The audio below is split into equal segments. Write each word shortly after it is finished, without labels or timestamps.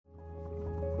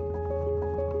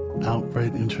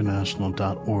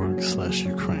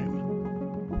outrightinternational.org/Ukraine.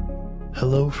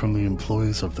 Hello from the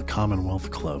employees of the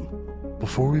Commonwealth Club.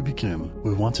 Before we begin,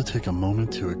 we want to take a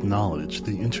moment to acknowledge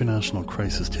the international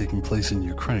crisis taking place in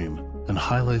Ukraine and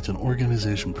highlight an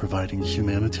organization providing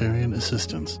humanitarian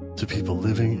assistance to people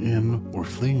living in or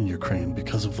fleeing Ukraine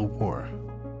because of the war.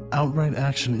 Outright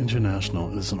Action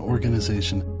International is an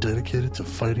organization dedicated to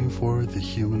fighting for the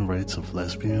human rights of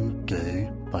lesbian, gay,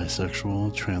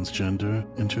 bisexual, transgender,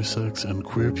 intersex, and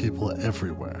queer people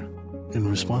everywhere. In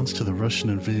response to the Russian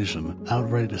invasion,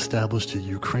 Outright established a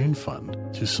Ukraine Fund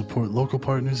to support local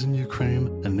partners in Ukraine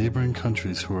and neighboring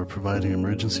countries who are providing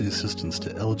emergency assistance to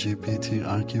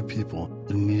LGBTIQ people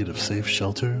in need of safe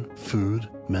shelter, food,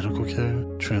 medical care,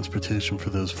 transportation for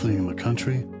those fleeing the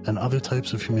country, and other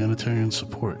types of humanitarian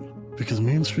support. Because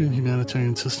mainstream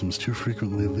humanitarian systems too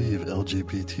frequently leave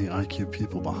LGBTIQ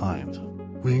people behind.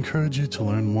 We encourage you to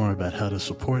learn more about how to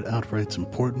support Outright's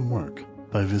important work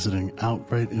by visiting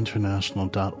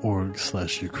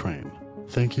outrightinternational.org/Ukraine.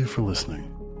 Thank you for listening.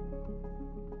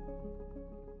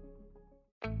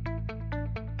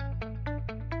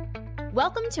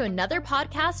 Welcome to another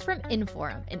podcast from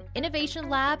Inforum, an innovation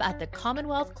lab at the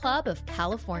Commonwealth Club of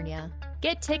California.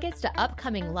 Get tickets to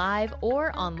upcoming live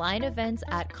or online events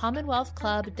at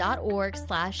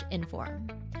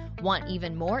commonwealthclub.org/Inforum. Want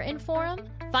even more Inforum?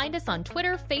 Find us on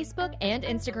Twitter, Facebook, and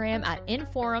Instagram at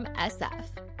InforumSF.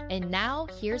 And now,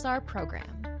 here's our program.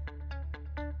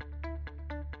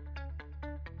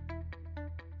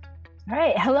 All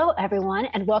right. Hello, everyone,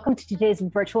 and welcome to today's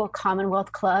virtual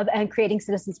Commonwealth Club and Creating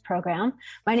Citizens program.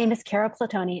 My name is Kara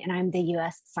Platoni, and I'm the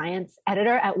U.S. science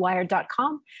editor at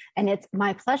Wired.com. And it's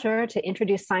my pleasure to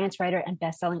introduce science writer and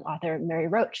best-selling author Mary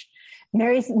Roach.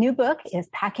 Mary's new book is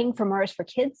Packing for Mars for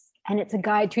Kids, and it's a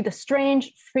guide to the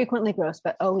strange, frequently gross,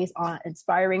 but always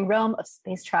awe-inspiring realm of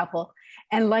space travel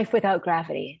and life without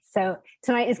gravity. So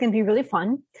tonight is going to be really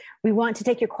fun. We want to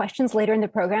take your questions later in the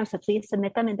program, so please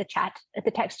submit them in the chat, at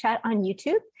the text chat on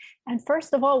YouTube. And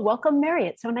first of all, welcome, Mary.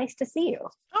 It's so nice to see you.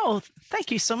 Oh, thank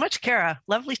you so much, Kara.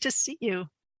 Lovely to see you.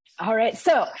 All right.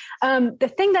 So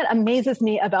the thing that amazes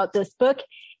me about this book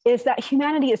is that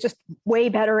humanity is just way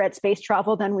better at space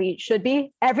travel than we should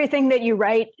be. Everything that you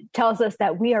write tells us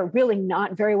that we are really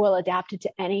not very well adapted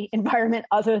to any environment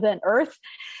other than Earth.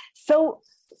 So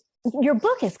your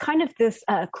book is kind of this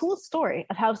cool story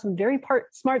of how some very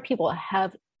smart people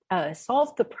have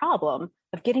solved the problem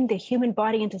of getting the human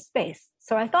body into space.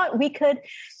 So I thought we could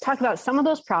talk about some of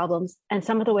those problems and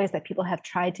some of the ways that people have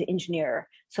tried to engineer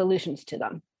solutions to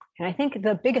them. And I think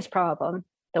the biggest problem,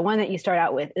 the one that you start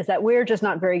out with, is that we're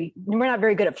not very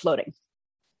good at floating.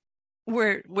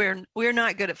 We're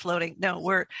not good at floating.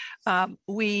 No,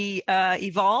 we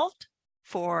evolved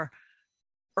for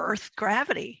Earth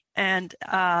gravity, and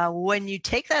when you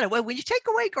take that away, when you take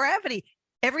away gravity,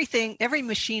 every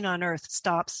machine on Earth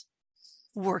stops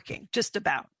working. Just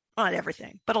about, not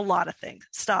everything, but a lot of things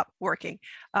stop working,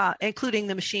 including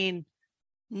the machine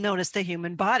known as the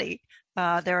human body.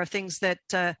 There are things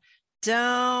that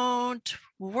don't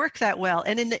work that well.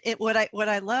 And what I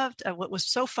loved, what was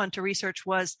so fun to research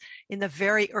was in the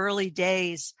very early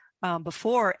days,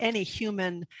 before any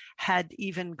human had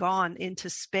even gone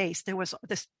into space, there was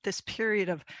this period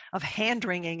of hand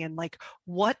wringing and like,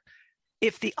 what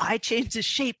if the eye changes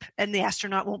shape and the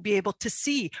astronaut won't be able to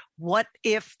see? What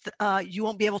if you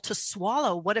won't be able to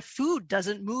swallow? What if food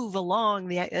doesn't move along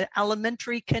the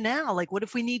alimentary canal? Like, what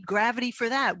if we need gravity for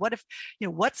that? What if,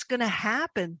 what's going to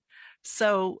happen?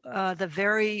 So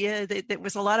there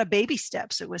was a lot of baby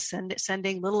steps. It was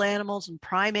sending little animals and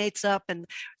primates up and,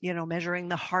 measuring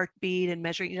the heartbeat and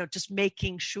measuring, just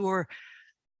making sure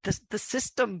the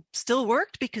system still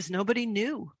worked because nobody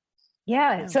knew.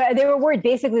 Yeah. So they were worried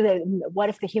basically that what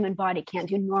if the human body can't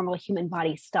do normal human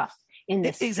body stuff in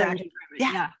this? Exactly.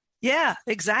 Yeah,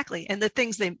 exactly. And the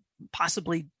things they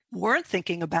possibly weren't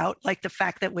thinking about, like the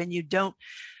fact that when you don't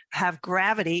have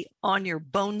gravity on your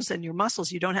bones and your muscles,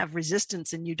 you don't have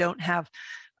resistance, and you don't have,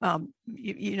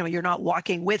 you're not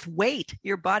walking with weight.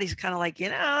 Your body's kind of like,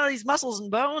 these muscles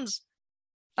and bones,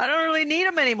 I don't really need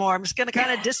them anymore. I'm just going to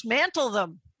kind of dismantle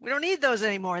them. We don't need those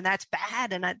anymore. And that's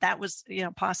bad. And that was,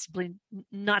 possibly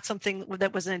not something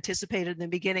that was anticipated in the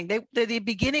beginning. The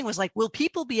beginning was like, will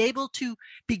people be able to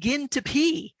begin to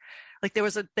pee? Like there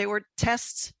were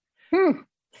tests.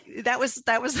 There was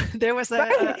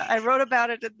I wrote about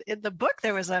it in the book.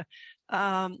 There was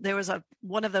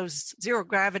one of those zero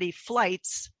gravity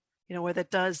flights, where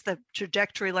that does the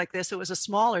trajectory like this. It was a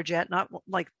smaller jet, not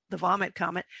like the Vomit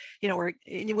Comet, where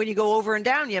when you go over and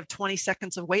down, you have 20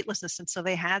 seconds of weightlessness. And so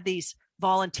they had these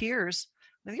volunteers,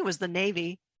 I think it was the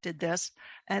Navy, did this,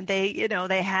 and they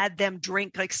had them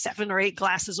drink like 7 or 8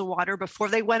 glasses of water before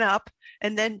they went up,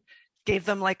 and then gave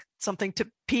them like something to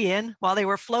pee in while they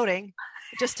were floating,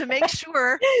 just to make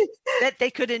sure that they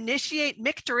could initiate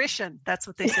micturition. That's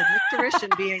what they said.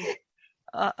 Micturition being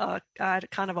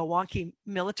kind of a wonky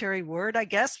military word, I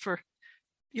guess, for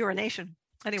urination.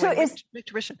 Anyway, so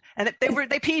micturition, and they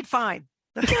peed fine.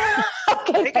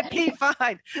 Okay, they could pee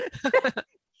fine.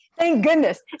 Thank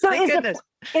goodness. So Thank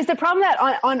is the problem that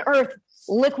on Earth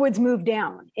liquids move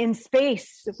down? In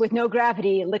space with no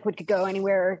gravity, liquid could go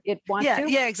anywhere it wants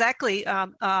to? Yeah, exactly.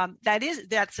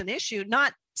 That's an issue.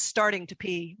 Not starting to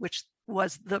pee, which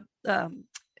was the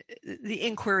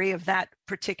inquiry of that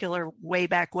particular way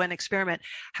back when experiment.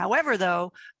 However,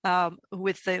 though,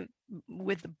 with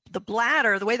the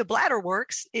bladder, the way the bladder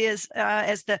works is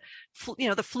as the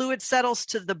fluid settles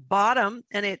to the bottom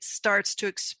and it starts to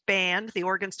expand, the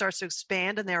organ starts to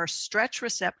expand, and there are stretch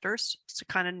receptors. It's a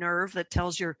kind of nerve that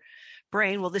tells your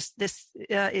brain, well, this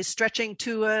is stretching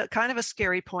to a kind of a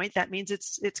scary point. That means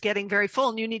it's getting very full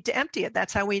and you need to empty it.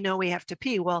 That's how we know we have to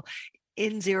pee. Well,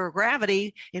 in zero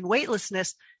gravity, in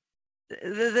weightlessness,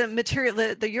 the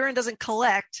material, the urine doesn't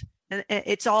collect, and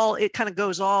it kind of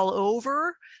goes all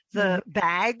over the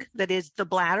bag that is the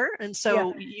bladder, and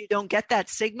so you don't get that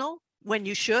signal when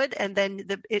you should, and then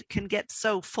it can get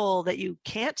so full that you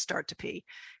can't start to pee,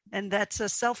 and that's a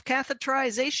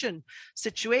self-catheterization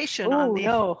situation on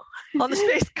the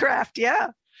spacecraft.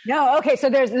 No, okay. So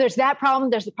there's that problem.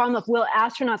 There's the problem of, will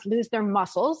astronauts lose their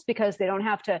muscles because they don't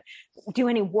have to do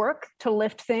any work to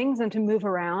lift things and to move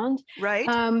around? Right.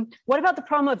 What about the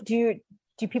problem of, do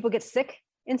people get sick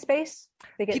in space?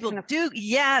 People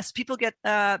get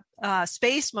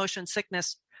space motion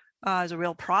sickness is a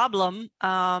real problem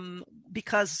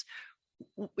because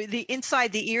the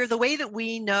inside the ear, the way that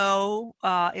we know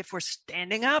if we're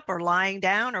standing up or lying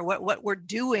down or what we're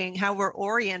doing, how we're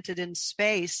oriented in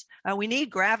space, we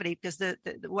need gravity, because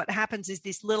what happens is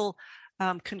these little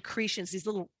concretions, these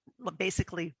little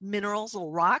basically minerals,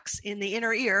 little rocks in the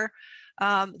inner ear,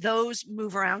 those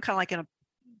move around kind of like in a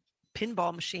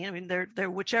pinball machine. I mean,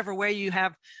 they're whichever way you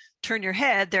turn your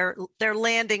head, they're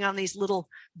landing on these little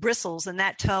bristles, and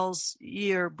that tells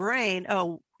your brain,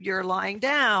 oh, you're lying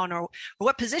down, or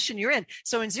what position you're in.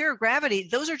 So in zero gravity,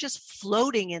 those are just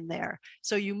floating in there.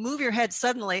 So you move your head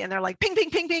suddenly and they're like ping, ping,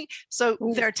 ping, ping. So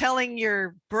they're telling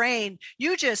your brain,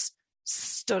 you just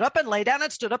stood up and lay down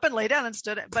and stood up and lay down and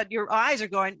but your eyes are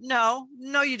going, no,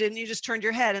 you didn't. You just turned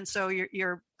your head. And so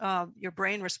your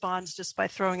brain responds just by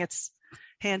throwing its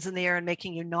hands in the air and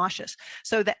making you nauseous.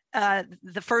 So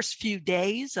the first few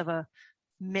days of a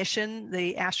mission,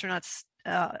 the astronauts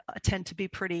tend to be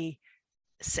pretty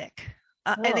sick.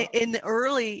 And in the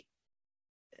early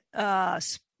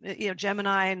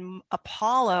Gemini and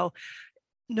Apollo,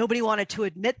 nobody wanted to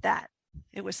admit that.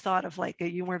 It was thought of like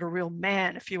you weren't a real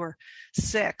man if you were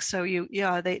sick. So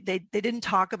they didn't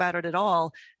talk about it at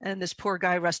all. And this poor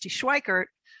guy, Rusty Schweickart,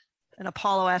 an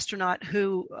Apollo astronaut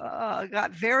who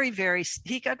got very, very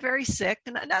sick,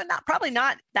 and probably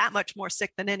not that much more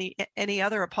sick than any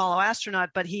other Apollo astronaut,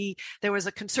 but there was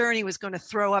a concern he was going to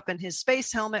throw up in his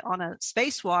space helmet on a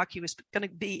spacewalk. He was going to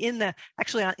be in the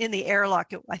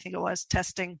airlock, I think it was,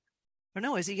 testing. Or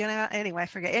no, is he going to? Anyway, I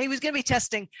forget. He was going to be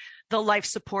testing the life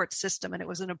support system, and it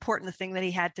was an important thing that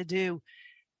he had to do.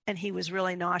 And he was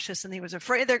really nauseous, and he was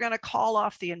afraid they're going to call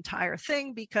off the entire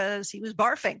thing because he was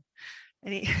barfing.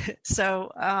 And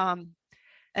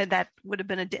and that would have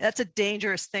been that's a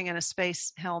dangerous thing in a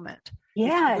space helmet.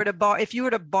 Yeah. If you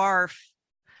were to barf,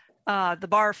 the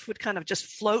barf would kind of just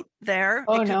float there.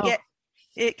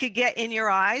 It could get in your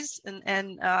eyes,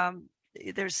 and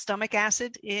there's stomach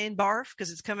acid in barf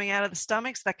because it's coming out of the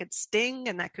stomach. So that could sting,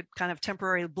 and that could kind of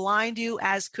temporarily blind you,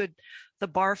 as could the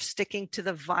barf sticking to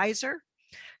the visor.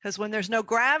 Because when there's no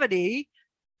gravity,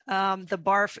 the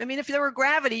barf, I mean, if there were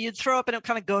gravity, you'd throw up and it would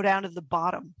kind of go down to the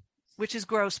bottom, which is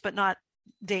gross, but not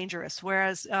dangerous.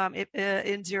 Whereas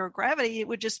in zero gravity, it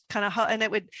would just kind of, and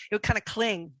it would kind of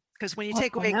cling, because when you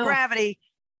take away gravity,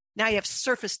 now you have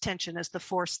surface tension as the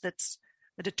force that's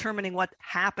determining what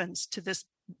happens to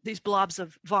these blobs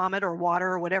of vomit or water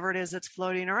or whatever it is that's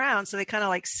floating around. So they kind of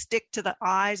like stick to the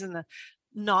eyes and the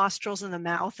nostrils and the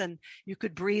mouth, and you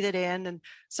could breathe it in. And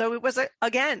so it was a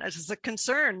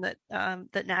concern that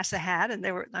NASA had, and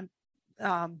there were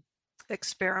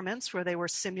experiments where they were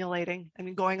simulating,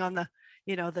 going on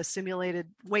the simulated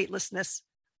weightlessness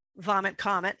vomit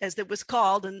comet, as it was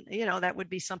called, and that would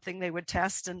be something they would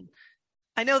test. And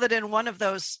I know that in one of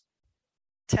those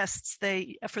tests,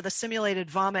 for the simulated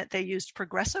vomit, they used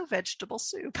Progresso vegetable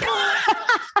soup.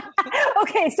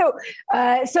 Okay, so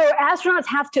astronauts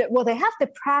have to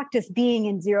practice being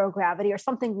in zero gravity or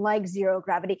something like zero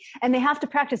gravity, and they have to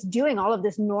practice doing all of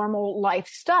this normal life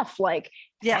stuff, like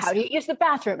how do you use the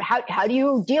bathroom, how do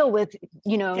you deal with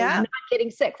not getting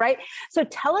sick, right? So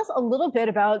tell us a little bit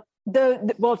about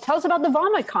tell us about the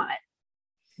vomit comet.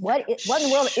 What in the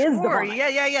world is the vomit?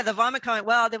 Yeah. The vomit comet.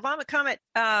 Well, the vomit comet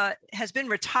has been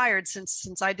retired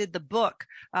since I did the book,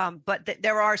 but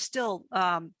there are still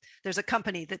there's a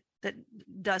company that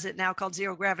does it now called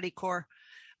Zero Gravity Corps.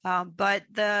 But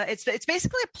it's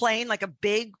basically a plane, like a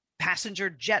big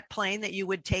passenger jet plane that you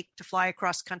would take to fly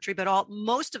across country, but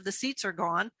most of the seats are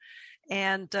gone,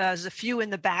 and there's a few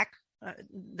in the back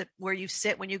where you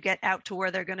sit when you get out to where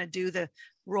they're going to do the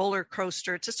roller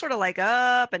coaster. It's just sort of like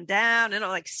up and down and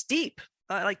like steep.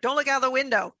 Like don't look out the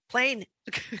window. Plane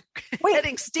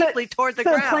heading steeply toward the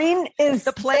ground.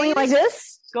 The plane like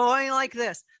this? Going like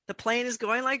this. The plane is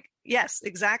going like, yes,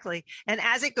 exactly. And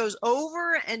as it goes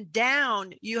over and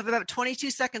down, you have about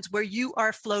 22 seconds where you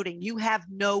are floating. You have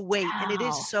no weight. Wow. And it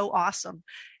is so awesome.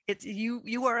 It's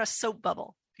you are a soap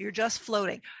bubble. You're just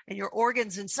floating, and your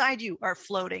organs inside you are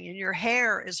floating, and your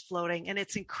hair is floating, and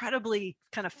it's incredibly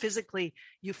kind of physically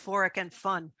euphoric and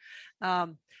fun.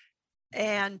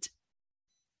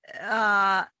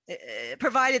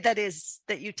 Provided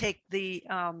that you take the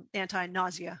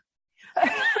anti-nausea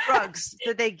drugs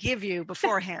that they give you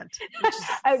beforehand, which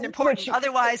is important.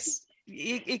 Otherwise,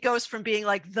 it goes from being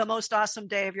like the most awesome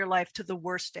day of your life to the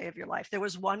worst day of your life. There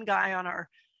was one guy on our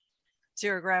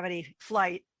zero gravity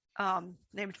flight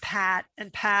named Pat,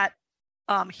 and Pat,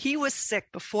 he was sick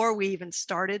before we even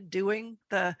started doing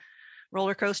the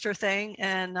roller coaster thing,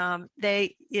 and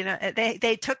they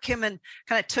took him and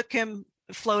kind of took him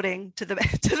floating to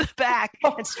the back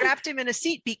and strapped him in a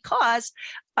seat, because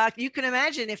you can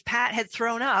imagine if Pat had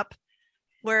thrown up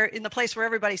where in the place where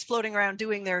everybody's floating around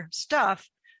doing their stuff,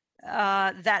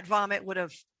 that vomit would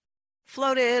have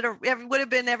floated or would have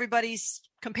been everybody's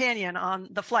companion on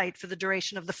the flight for the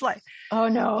duration of the flight. Oh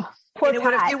no. Poor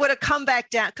Pat. It would have come back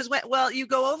down, because you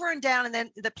go over and down, and then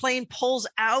the plane pulls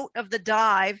out of the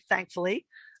dive, thankfully,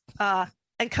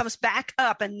 and comes back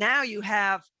up. And now you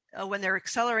have, when they're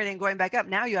accelerating, going back up,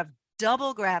 now you have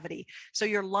double gravity. So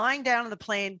you're lying down in the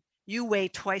plane, you weigh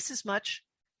twice as much.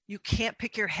 You can't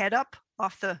pick your head up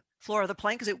off the floor of the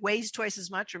plane because it weighs twice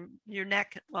as much. Or your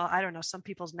neck, well, I don't know, some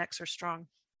people's necks are strong,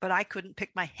 but I couldn't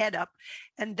pick my head up.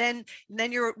 And then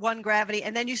you're at one gravity,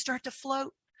 and then you start to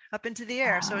float up into the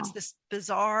air. Wow. So it's this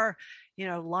bizarre,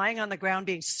 lying on the ground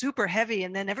being super heavy,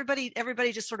 and then everybody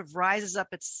just sort of rises up.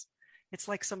 It's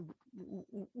like some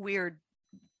weird,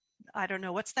 I don't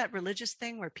know, what's that religious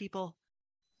thing where people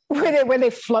where they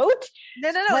float?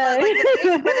 No. Like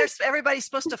when everybody's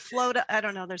supposed to float. I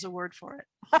don't know. There's a word for it.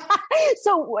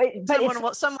 So,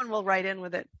 but someone will write in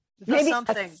with it. Maybe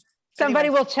something. Somebody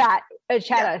will chat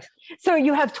us. So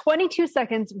you have 22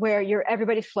 seconds where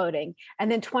everybody's floating, and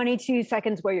then 22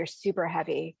 seconds where you're super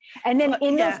heavy. And then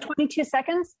those 22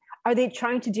 seconds, are they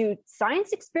trying to do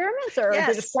science experiments, or are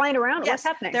they just flying around? Yes. What's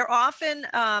happening? They're often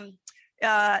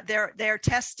they're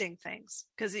testing things,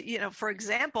 because for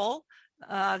example,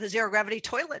 the zero gravity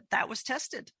toilet that was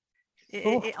tested.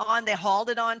 They hauled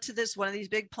it onto one of these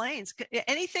big planes.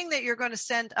 Anything that you're going to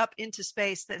send up into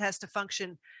space that has to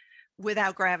function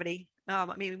without gravity,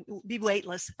 be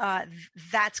weightless,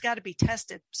 that's got to be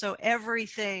tested. So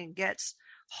everything gets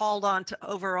hauled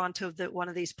over onto one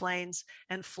of these planes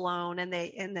and flown, and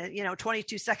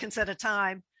 22 seconds at a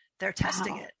time, they're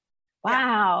testing it.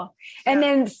 Wow. Yeah. And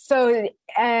then,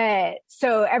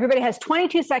 so everybody has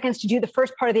 22 seconds to do the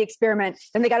first part of the experiment.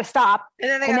 Then they got to stop. And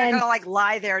then they got to like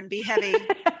lie there and be heavy.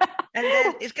 And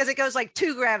then because it goes like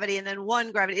 2 gravity and then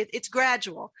 1 gravity, it's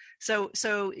gradual. So,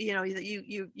 you're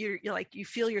like, you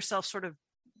feel yourself sort of,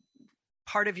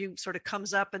 part of you sort of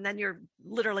comes up, and then you're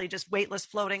literally just weightless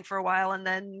floating for a while. And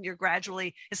then you're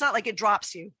gradually, it's not like it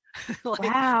drops you.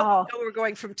 Wow. We're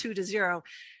going from 2 to 0.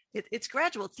 It's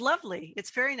gradual. It's lovely.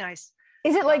 It's very nice.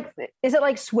 Is it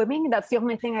like swimming? That's the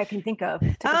only thing I can think of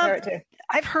to compare it to.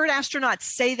 I've heard astronauts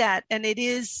say that, and it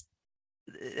is,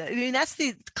 that's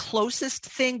the closest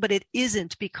thing, but it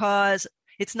isn't, because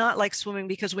it's not like swimming,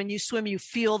 because when you swim, you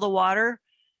feel the water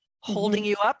holding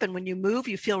you up, and when you move,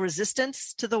 you feel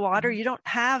resistance to the water. You don't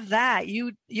have that.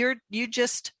 You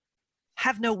just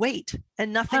have no weight,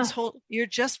 and nothing's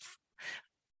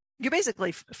you're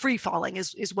basically free falling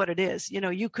is what it is.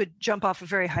 You could jump off a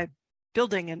very high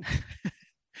building and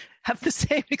have the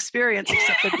same experience,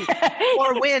 except there'd be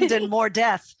more wind and more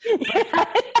death.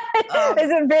 But,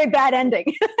 it's a very bad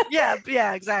ending.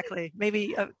 yeah, exactly.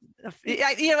 Maybe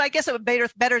I guess it would be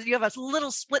better if you have a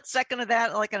little split second of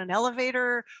that, like on an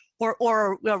elevator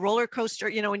or a roller coaster.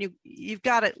 When you've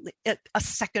got a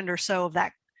second or so of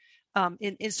that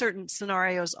in certain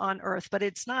scenarios on Earth, but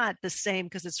it's not the same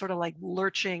because it's sort of like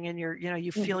lurching and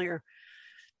you feel your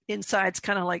insides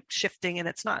kind of like shifting, and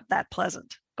it's not that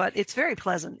pleasant, but it's very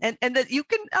pleasant. And that you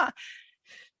can.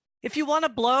 If you want to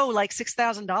blow like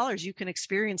 $6,000, you can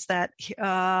experience that.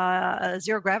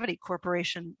 Zero Gravity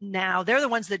Corporation now, they're the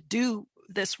ones that do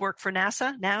this work for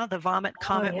NASA. Now the Vomit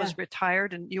Comet was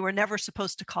retired, and you were never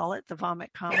supposed to call it the Vomit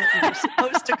Comet. You were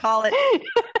supposed to call it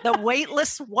the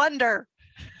Weightless Wonder.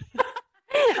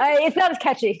 It's not as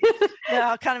catchy.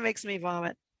 No, it kind of makes me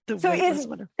vomit. Weightless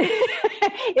Wonder.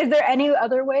 Is there any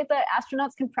other way that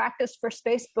astronauts can practice for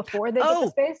space before they get to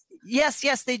space?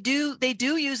 Yes, they do. They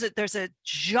do use it. There's a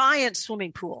giant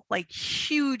swimming pool, like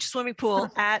huge swimming pool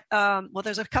at,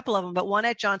 there's a couple of them, but one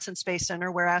at Johnson Space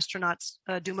Center where astronauts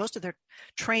do most of their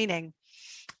training.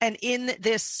 And in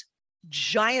this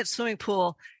giant swimming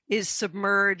pool is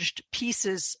submerged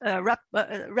pieces,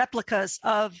 replicas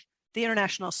of the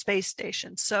International Space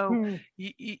Station. So,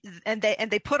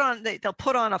 they'll put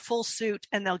on a full suit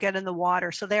and they'll get in the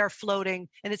water. So they are floating,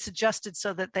 and it's adjusted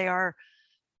so that they are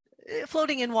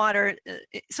floating in water.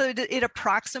 So it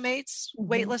approximates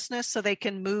weightlessness, so they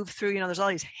can move through. There's all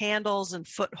these handles and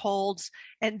footholds,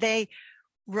 and they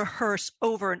rehearse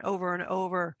over and over and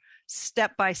over,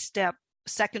 step by step,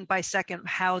 second by second,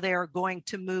 how they are going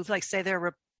to move. Like say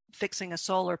they're fixing a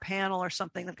solar panel or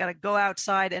something, they've got to go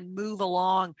outside and move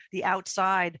along the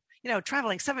outside,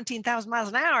 traveling 17,000 miles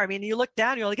an hour. I mean, you look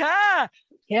down, you're like,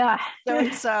 yeah.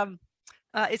 So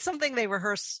it's something they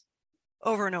rehearse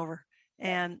over and over,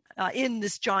 and in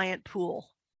this giant pool.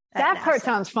 That part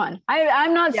sounds fun.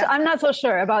 I'm not so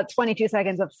sure about 22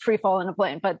 seconds of free fall in a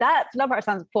plane, but that part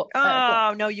sounds cool.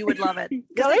 Oh no, you would love it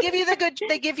because they give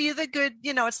you the good.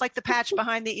 It's like the patch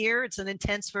behind the ear. It's an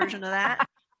intense version of that.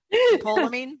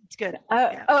 Polamine, it's good.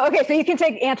 Okay, so you can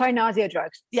take anti-nausea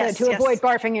drugs to avoid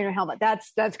barfing in your helmet.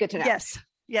 That's good to know. Yes,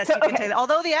 so, you can take that.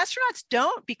 Although the astronauts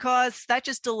don't, because that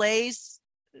just delays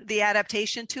the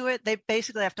adaptation to it. They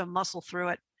basically have to muscle through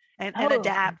it and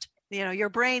adapt. Your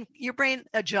brain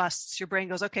adjusts. Your brain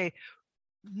goes, okay,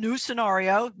 new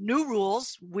scenario, new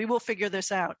rules. We will figure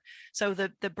this out. So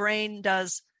the brain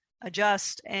does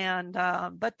adjust, and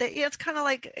but it's kind of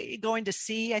like going to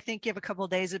sea. I think you have a couple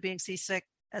of days of being seasick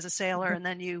as a sailor, and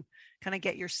then you kind of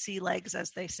get your sea legs,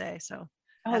 as they say. So,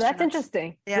 that's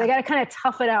interesting. Yeah. They got to kind of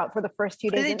tough it out for the first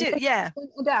few days. They do, yeah.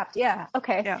 Adapt, yeah.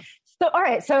 Okay. Yeah. So, all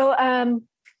right. So,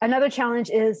 another challenge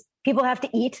is people have to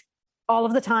eat all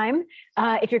of the time.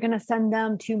 If you're going to send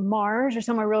them to Mars or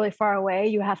somewhere really far away,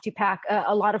 you have to pack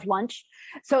a lot of lunch.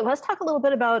 So let's talk a little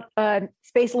bit about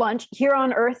space lunch. Here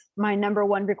on Earth, my number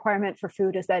one requirement for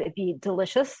food is that it be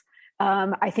delicious.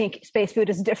 I think space food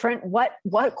is different. What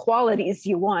qualities do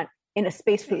you want in a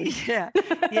space food? Yeah.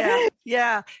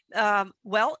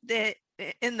 Well,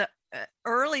 in the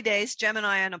early days,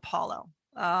 Gemini and Apollo,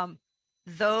 that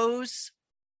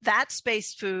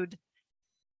space food,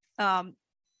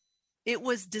 it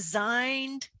was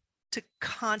designed to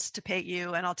constipate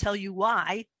you, and I'll tell you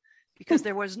why. Because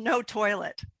there was no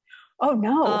toilet. Oh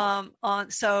no!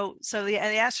 So the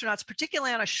astronauts,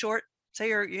 particularly on a short, say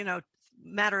you're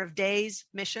matter of days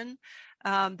mission,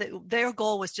 their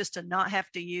goal was just to not have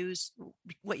to use.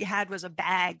 What you had was a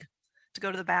bag to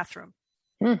go to the bathroom.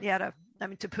 You had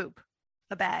to poop,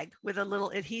 a bag with a little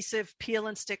adhesive peel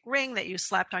and stick ring that you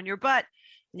slapped on your butt,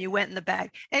 and you went in the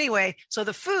bag. Anyway, so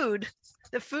the food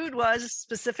was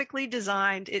specifically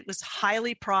designed. It was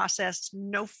highly processed,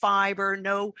 no fiber,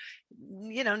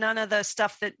 none of the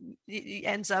stuff that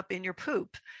ends up in your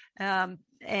poop.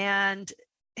 And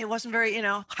it wasn't very,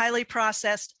 highly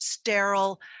processed,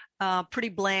 sterile, pretty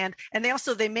bland. And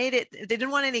they made it, they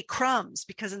didn't want any crumbs,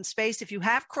 because in space, if you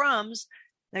have crumbs,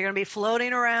 they're going to be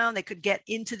floating around. They could get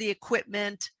into the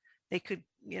equipment. They could,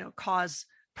 cause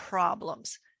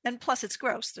problems. And plus it's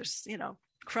gross. There's,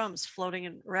 crumbs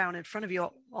floating around in front of you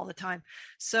all the time.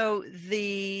 So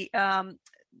they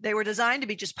were designed to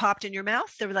be just popped in your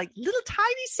mouth. They were like little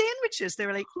tiny sandwiches. They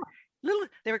were like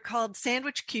they were called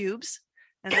sandwich cubes.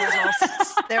 And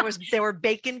there were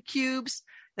bacon cubes.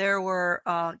 There were,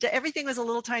 everything was a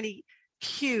little tiny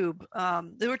cube.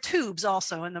 There were tubes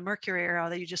also in the Mercury era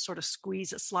that you just sort of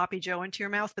squeeze a sloppy Joe into your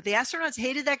mouth. But the astronauts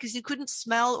hated that because you couldn't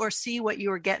smell or see what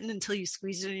you were getting until you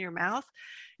squeezed it in your mouth.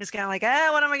 It's kind of like,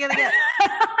 what am I going to get?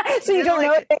 So you don't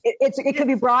know. It could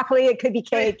be broccoli. It could be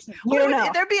cake. You don't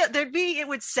know. It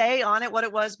would say on it what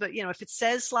it was. But, if it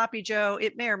says sloppy Joe,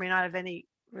 it may or may not have any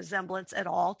resemblance at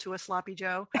all to a sloppy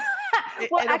Joe.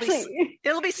 Well, actually,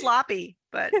 it'll be sloppy,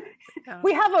 but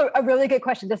we have a really good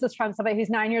question. This is from somebody who's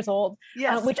 9 years old,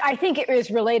 yes. Which I think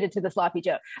is related to the sloppy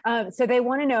Joe. So they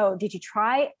want to know,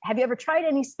 have you ever tried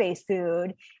any space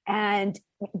food? And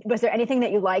was there anything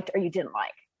that you liked or you didn't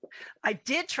like? I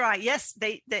did try. Yes,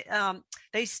 they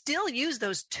still use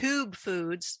those tube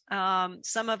foods.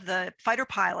 Some of the fighter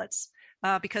pilots,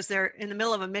 because they're in the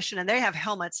middle of a mission and they have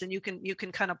helmets, and you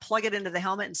can kind of plug it into the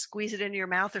helmet and squeeze it into your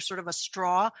mouth. There's sort of a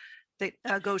straw that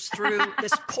goes through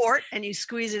this port, and you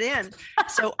squeeze it in.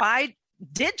 So I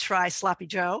did try Sloppy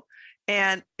Joe,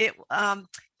 and it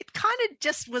kind of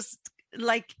just was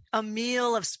like a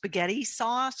meal of spaghetti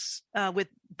sauce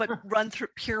but run through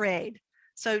pureed.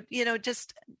 So,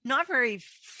 just not very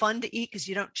fun to eat because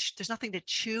there's nothing to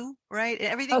chew, right?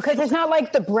 Everything. Because it's not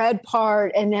like the bread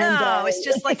part and then it's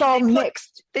just like it's all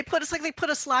mixed. It's like they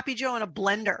put a Sloppy Joe in a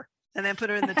blender and then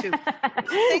put it in the tube.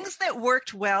 Things that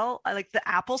worked well, like the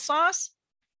applesauce,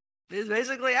 is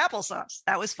basically applesauce.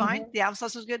 That was fine. Mm-hmm. The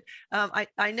applesauce was good.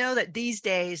 I know that these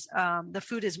days the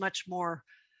food is much more.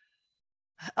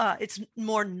 It's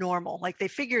more normal. Like they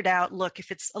figured out, look, if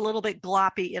it's a little bit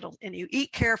gloppy, and you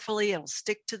eat carefully, it'll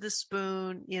stick to the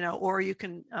spoon, or you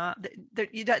can,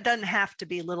 it doesn't have to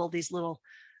be these little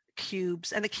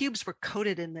cubes. And the cubes were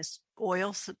coated in this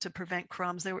oil to prevent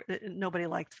crumbs. Nobody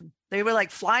liked them. They were like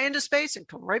fly into space and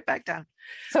come right back down.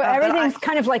 So everything's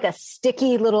kind of like a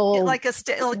sticky little, like a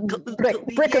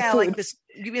brick of food. Like this,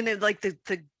 like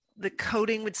the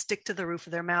coating would stick to the roof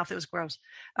of their mouth. It was gross.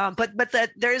 But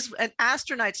there's an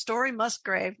astronaut, Story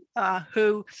Musgrave,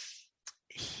 who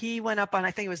he went up on,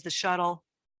 I think it was the shuttle,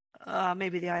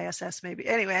 maybe the ISS, maybe.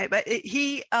 Anyway, but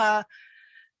he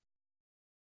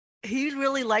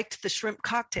really liked the shrimp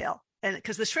cocktail. And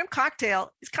because the shrimp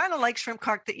cocktail is kind of like shrimp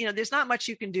cocktail, there's not much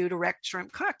you can do to wreck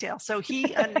shrimp cocktail. So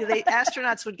the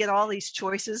astronauts would get all these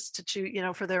choices to choose,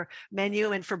 for their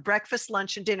menu. And for breakfast,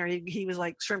 lunch, and dinner, he was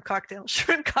like shrimp cocktail,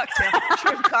 shrimp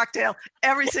cocktail,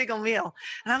 every single meal.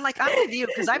 And I'm like, I'm with you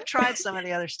because I've tried some of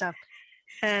the other stuff.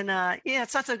 And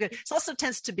it's not so good. It also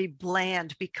tends to be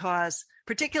bland because,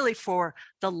 particularly for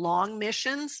the long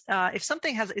missions, if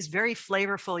something is very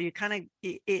flavorful, you kind of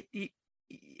it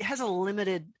has a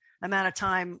limited amount of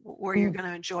time where you're going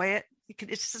to enjoy it.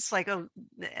 It's just like, oh,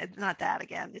 not that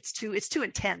again. It's too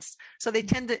intense. So it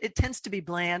tends to be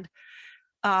bland.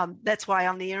 That's why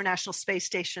on the International Space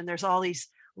Station, there's all these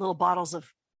little bottles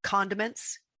of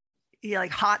condiments, like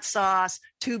hot sauce,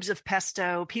 tubes of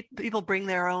pesto. People bring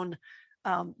their own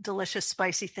delicious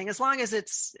spicy thing, as long as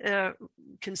it's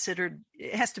considered.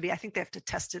 It has to be. I think they have to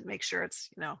test it and make sure it's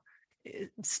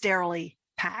sterilely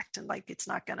packed and like it's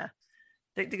not gonna.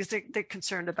 Because they're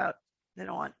concerned about, they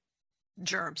don't want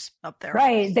germs up there,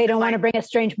 right? They don't want to bring a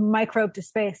strange microbe to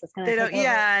space. That's going to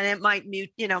and it might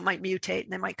mutate,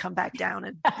 and they might come back down,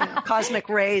 and cosmic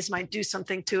rays might do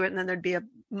something to it, and then there'd be a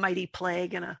mighty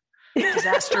plague and a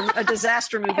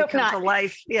disaster movie come to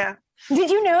life. Yeah. Did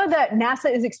you know that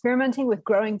NASA is experimenting with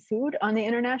growing food on the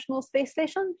International Space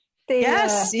Station?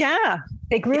 Yes.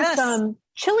 They grew some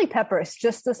chili peppers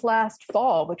just this last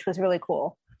fall, which was really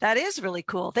cool. That is really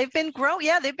cool. They've been growing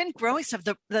stuff.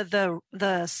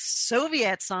 The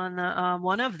Soviets on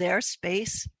one of their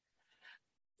space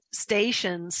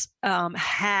stations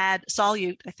had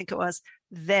Salyut, I think it was,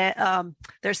 that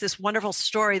there's this wonderful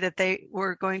story that they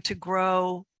were going to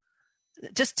grow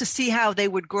just to see how they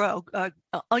would grow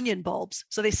onion bulbs.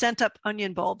 So they sent up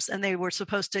onion bulbs, and they were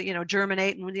supposed to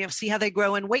germinate and see how they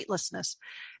grow in weightlessness.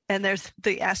 And there's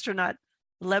the astronaut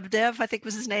Lebedev, I think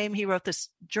was his name. He wrote this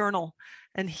journal,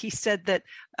 and he said that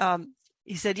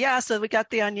so we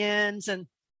got the onions, and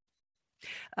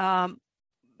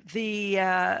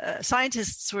the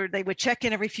scientists they would check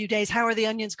in every few days. How are the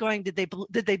onions going? Did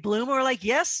they bloom? We're like,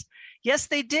 yes,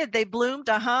 they did. They bloomed.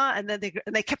 And then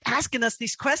they kept asking us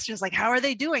these questions like, how are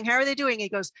they doing? How are they doing? And he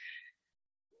goes,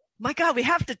 my God, we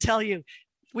have to tell you.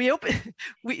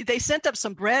 They sent up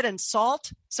some bread and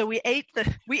salt, so we ate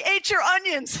your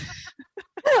onions.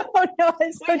 Oh no,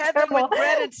 it's so we had terrible. them with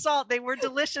bread and salt. They were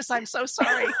delicious. I'm so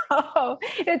sorry.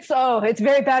 It's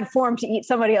very bad form to eat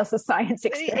somebody else's science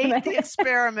experiment. They ate the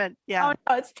experiment. Yeah. Oh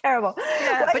no, it's terrible.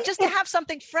 Yeah, but just to have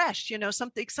something fresh,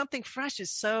 something fresh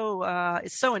is so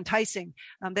it's so enticing.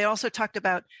 They also talked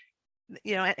about,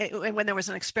 when there was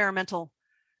an experimental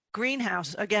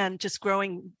greenhouse, again, just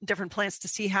growing different plants to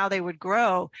see how they would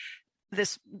grow.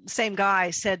 This same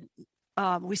guy said,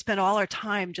 we spent all our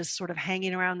time just sort of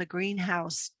hanging around the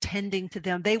greenhouse, tending to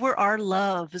them. They were our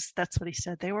loves. That's what he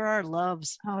said. They were our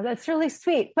loves. Oh, that's really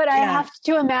sweet. But I have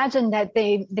to imagine that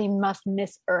they must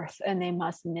miss Earth, and they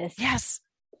must miss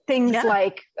things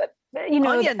like,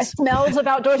 onions. Smells of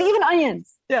outdoors, even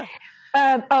onions. Yeah.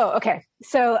 Okay.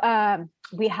 So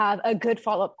we have a good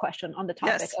follow-up question on the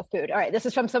topic of food. All right. This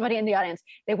is from somebody in the audience.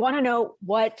 They want to know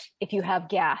what if you have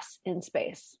gas in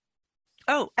space?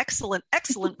 Oh, excellent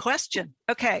question.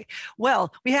 Okay.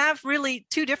 Well, we have really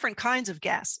two different kinds of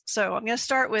gas. So I'm going to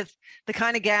start with the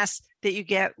kind of gas that you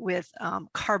get with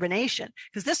carbonation,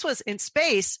 because this was in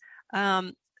space.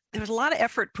 There was a lot of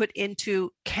effort put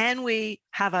into, can we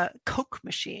have a Coke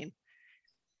machine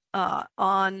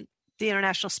on the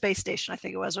International Space Station, I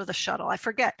think it was, or the shuttle, I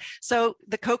forget. So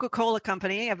the Coca-Cola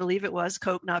company, I believe it was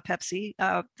Coke, not Pepsi,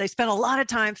 they spent a lot of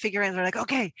time figuring, they're like,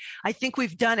 okay, I think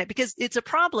we've done it, because it's a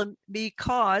problem,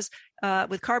 because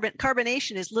with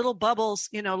carbonation is little bubbles,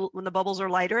 when the bubbles are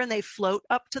lighter and they float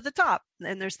up to the top.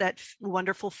 And there's that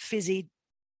wonderful fizzy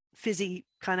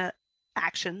kind of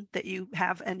action that you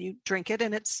have, and you drink it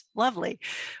and it's lovely.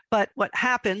 But what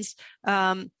happens,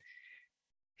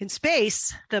 in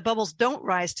space, the bubbles don't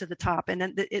rise to the top, and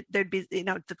then there'd be,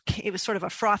 it was sort of a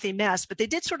frothy mess, but they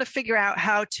did sort of figure out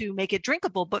how to make it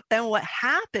drinkable. But then what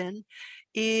happened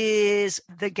is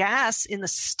the gas in the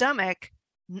stomach,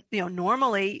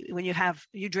 normally when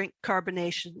you drink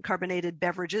carbonated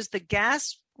beverages, the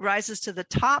gas rises to the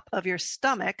top of your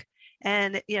stomach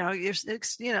and,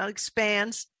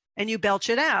 expands and you belch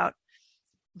it out.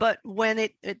 But when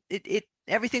it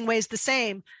everything weighs the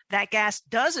same, that gas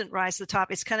doesn't rise to the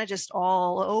top. It's kind of just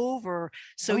all over.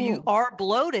 So you are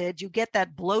bloated. You get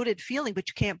that bloated feeling, but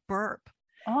you can't burp.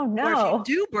 Oh, no. Or if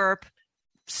you do burp,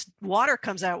 water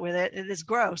comes out with it. It is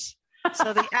gross.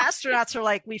 So the astronauts are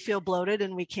like, we feel bloated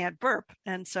and we can't burp.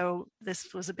 And so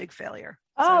this was a big failure.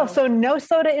 So no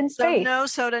soda in space. So no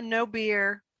soda, no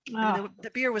beer. I mean,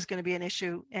 the beer was going to be an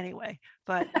issue anyway,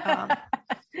 but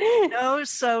no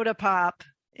soda pop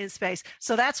in space.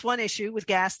 So that's one issue with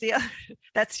gas. The other,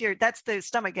 that's the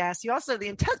stomach gas. You also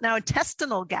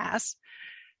intestinal gas.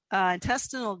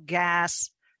 Intestinal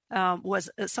gas was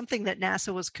something that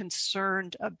NASA was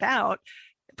concerned about,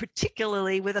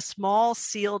 particularly with a small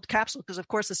sealed capsule, because of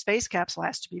course the space capsule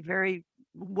has to be very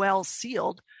well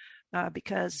sealed,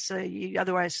 because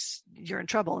otherwise you're in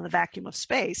trouble in the vacuum of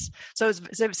space. So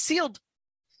it's a sealed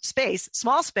space,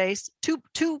 small space,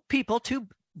 two people, two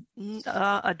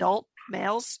adult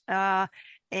males,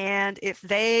 and if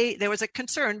there was a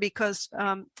concern because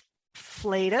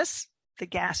flatus, the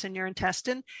gas in your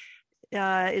intestine,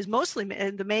 is mostly,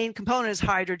 the main component is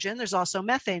hydrogen. There's also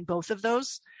methane. Both of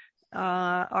those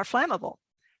are flammable,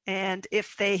 and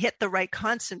if they hit the right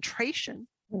concentration,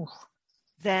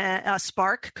 then a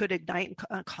spark could ignite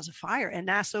and cause a fire. And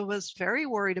NASA was very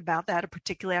worried about that,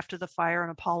 particularly after the fire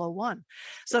on Apollo 1.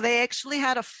 So they actually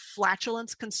had a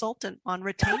flatulence consultant on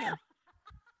retainer.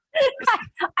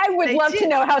 I would love to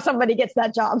know how somebody gets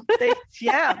that job.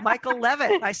 Michael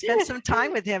Levitt. I spent some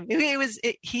time with him.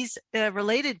 He's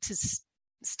related to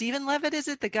Stephen Levitt, is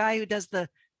it? The guy who does the,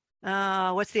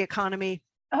 what's the economy?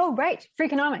 Oh, right.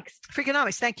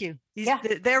 Freakonomics. Thank you.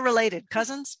 They're related.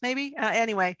 Cousins, maybe?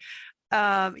 Anyway.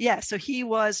 So he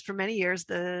was for many years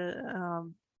the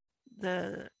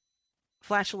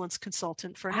flatulence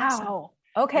consultant for NASA. Wow.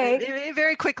 Okay.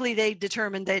 Very quickly, they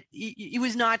determined that he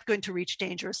was not going to reach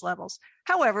dangerous levels.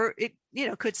 However, it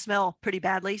could smell pretty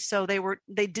badly, so they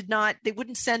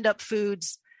wouldn't send up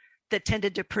foods that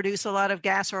tended to produce a lot of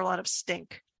gas or a lot of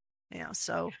stink.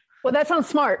 So. Well, that sounds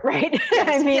smart, right?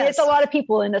 Yes, it's a lot of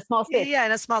people in a small space. Yeah,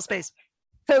 in a small space.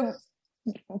 So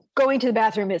going to the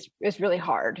bathroom is really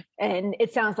hard, and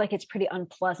it sounds like it's pretty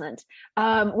unpleasant.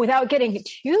 Without getting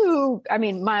too,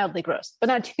 mildly gross, but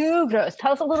not too gross,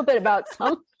 tell us a little bit about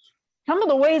some of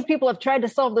the ways people have tried to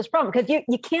solve this problem, because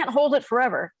you can't hold it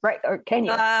forever, right? Or can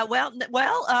you?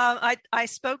 I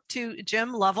spoke to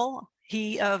Jim Lovell,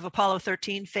 he of Apollo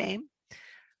 13 fame.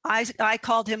 I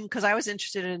called him because I was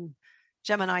interested in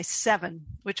Gemini 7,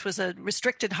 which was a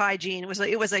restricted hygiene.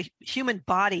 It was a human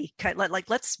body, like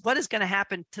what is going to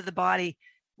happen to the body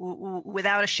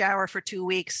without a shower for 2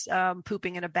 weeks,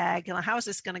 pooping in a bag? How is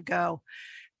this going to go?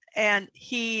 And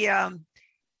he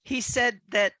said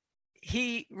that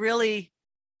he really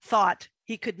thought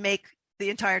he could make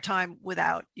the entire time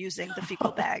without using the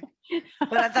fecal bag.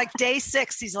 But at like day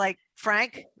 6, he's like,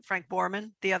 Frank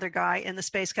Borman, the other guy in the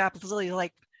space capsule, he's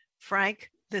like, Frank,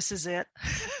 this is it.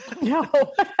 No.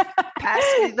 Pass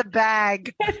me the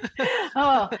bag.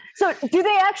 So do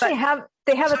they actually have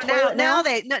a toilet now?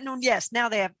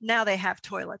 Now they have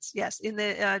toilets. Yes. In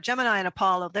the Gemini and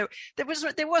Apollo, there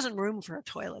wasn't room for a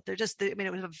toilet. It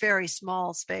was a very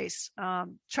small space.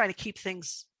 Try to keep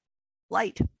things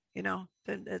light,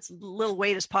 it's a little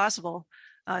weight as possible.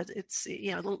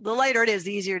 The lighter it is,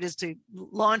 the easier it is to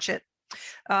launch it.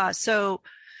 So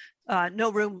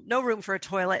no room for a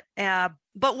toilet.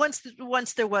 But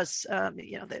once there was,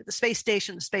 the space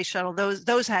station, the space shuttle,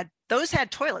 those had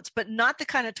toilets, but not the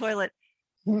kind of toilet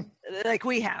like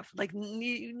we have, like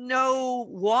no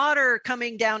water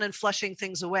coming down and flushing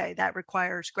things away. That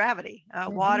requires gravity.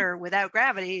 Water without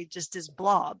gravity just is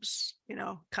blobs,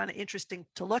 kind of interesting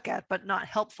to look at, but not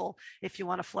helpful if you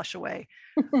want to flush away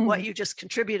what you just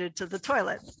contributed to the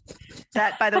toilet.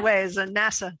 That, by the way, is a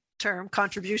NASA term,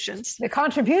 contributions. The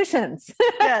contributions.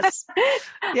 Yes.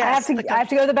 Yes. I have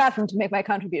to go to the bathroom to make my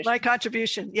contribution. My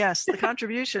contribution. Yes. The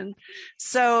contribution.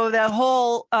 So the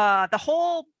whole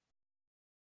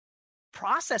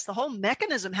process, the whole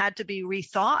mechanism had to be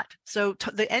rethought. So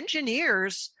the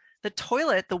engineers,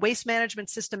 the waste management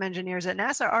system engineers at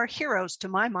NASA are heroes to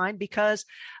my mind, because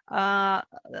the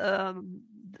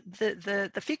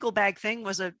fecal bag thing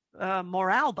was a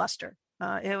morale buster.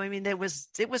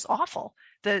 It was awful.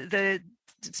 The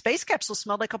space capsule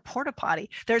smelled like a porta potty.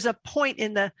 There's a point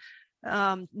in the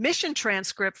mission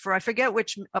transcript for, I forget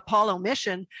which Apollo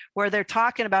mission, where they're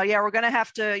talking about, we're going to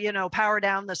have to, power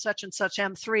down the such and such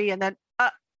M3, and then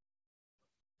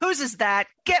whose is that?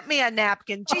 Get me a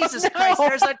napkin. Jesus Christ,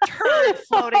 there's a turd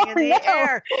floating in the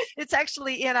air. It's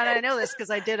actually and I know this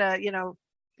because I did a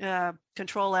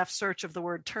Control F search of the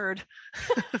word turd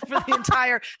for the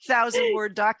entire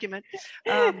 1,000-word document.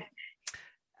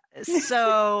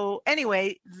 So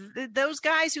anyway, those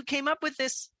guys who came up with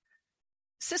this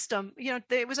system,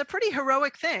 it was a pretty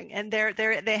heroic thing, and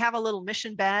they have a little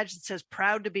mission badge that says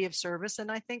 "proud to be of service,"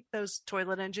 and I think those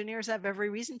toilet engineers have every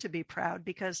reason to be proud,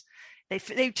 because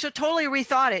they totally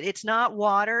rethought it. It's not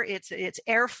water; it's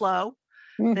airflow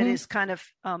that is kind of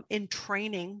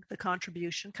entraining the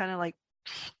contribution, kind of like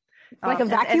a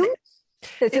vacuum.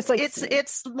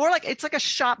 It's more like, it's like a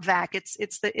shop vac. It's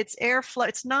airflow.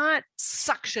 It's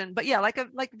suction, but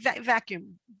like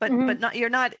vacuum, but not, you're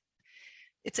not.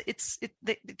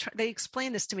 They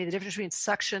explain this to me, the difference between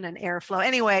suction and airflow.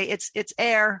 Anyway, it's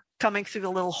air coming through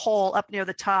the little hole up near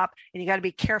the top, and you got to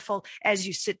be careful as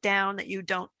you sit down that you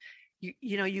don't,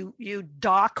 you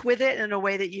dock with it in a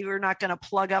way that you're not going to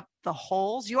plug up the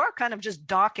holes. You are kind of just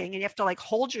docking, and you have to like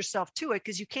hold yourself to it,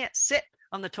 because you can't sit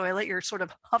on the toilet. You're sort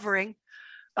of hovering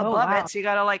above it, so you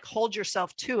got to like hold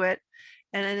yourself to it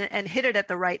and hit it at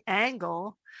the right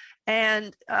angle.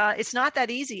 And it's not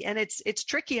that easy, and it's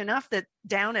tricky enough that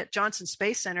down at Johnson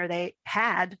Space Center they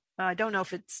had, I don't know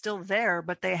if it's still there,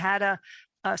 but they had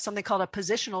something called a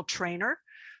positional trainer,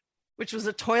 which was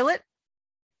a toilet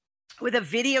with a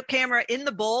video camera in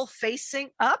the bowl facing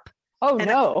up. Oh, and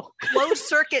no. A closed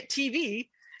circuit TV.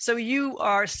 So you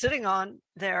are sitting on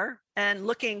there and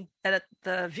looking at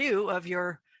the view of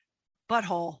your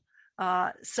butthole,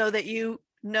 so that you're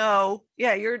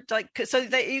like, so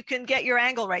that you can get your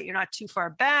angle right. You're not too far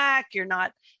back. You're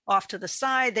not off to the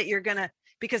side, that you're going to,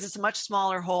 because it's a much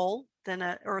smaller hole than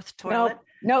an Earth toilet.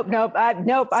 Nope.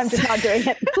 I'm just not doing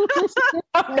it.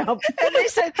 Nope. And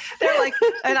they're like,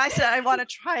 and I said, I want to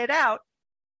try it out.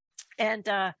 And,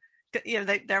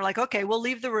 they're like, okay, we'll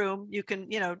leave the room. You can,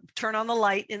 turn on the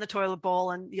light in the toilet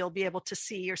bowl, and you'll be able to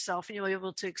see yourself, and you'll be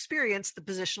able to experience the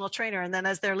positional trainer. And then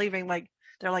as they're leaving,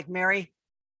 they're like, Mary,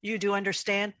 you do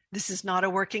understand this is not a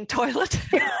working toilet.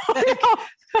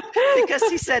 Because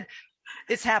he said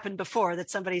it's happened before that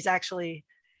somebody's actually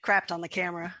crapped on the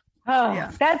camera. Oh,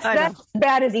 yeah, that's as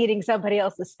bad as eating somebody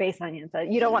else's space onions.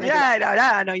 You don't want to.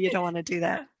 Yeah, I know you don't want to do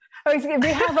that. We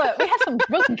have some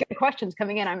really good questions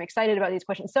coming in. I'm excited about these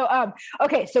questions. So,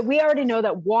 okay, so we already know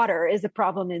that water is a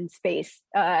problem in space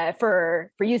for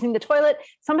using the toilet.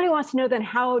 Somebody wants to know then,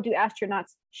 how do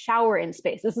astronauts shower in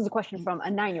space? This is a question from a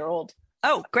 9-year-old.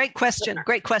 Oh, great question.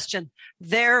 Great question.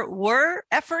 There were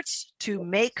efforts to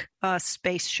make a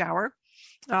space shower.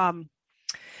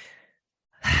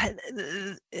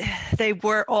 They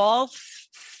were all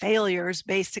failures,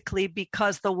 basically,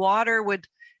 because the water would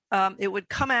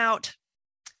come out.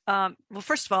 Well,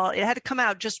 first of all, it had to come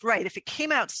out just right. If it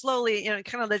came out slowly,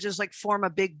 kind of just like form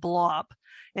a big blob.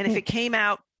 And if it came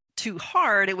out too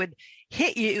hard, it would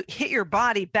hit your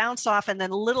body, bounce off, and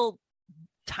then little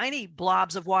tiny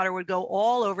blobs of water would go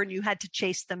all over, and you had to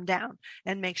chase them down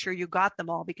and make sure you got them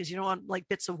all, because you don't want like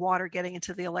bits of water getting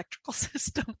into the electrical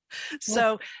system.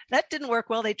 So that didn't work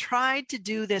well. They tried to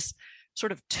do this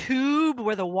sort of tube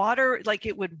where the water, like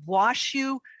it would wash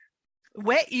you,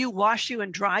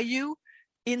 and dry you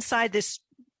inside this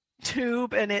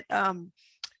tube, and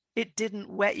it didn't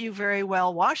wet you very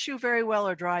well, wash you very well,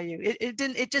 or dry you.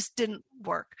 It just didn't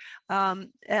work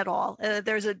at all.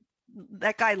 There's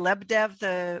that guy Lebedev,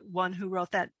 the one who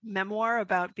wrote that memoir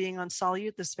about being on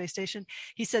Salyut, the space station.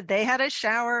 He said they had a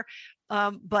shower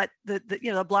but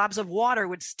the blobs of water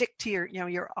would stick to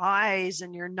your eyes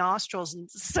and your nostrils.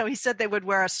 And so he said they would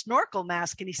wear a snorkel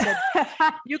mask. And he said,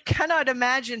 you cannot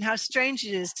imagine how strange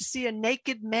it is to see a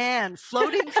naked man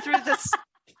floating across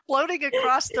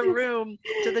the room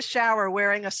to the shower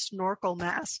wearing a snorkel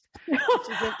mask, which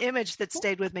is an image that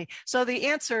stayed with me. So the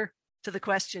answer to the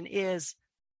question is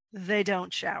they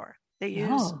don't shower. They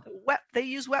use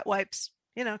wet wipes,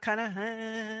 kind of,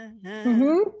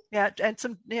 yeah. And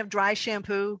some, dry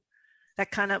shampoo,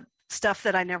 that kind of stuff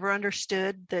that I never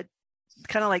understood, that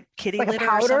kind of like kitty like litter. A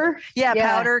powder?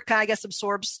 Powder kind of, I guess,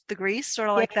 absorbs the grease, sort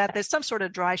of like that. There's some sort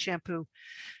of dry shampoo,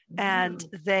 and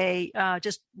they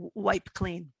just wipe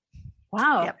clean.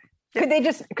 Wow. Yep.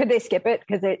 Could they skip it?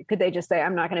 Could they just say,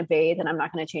 I'm not going to bathe and I'm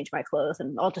not going to change my clothes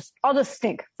and I'll just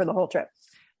stink for the whole trip?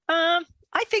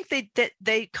 I think they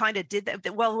kind of did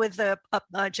that. Well, with the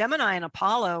Gemini and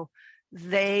Apollo,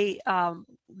 they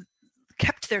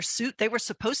kept their suit. They were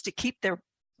supposed to keep their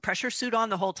pressure suit on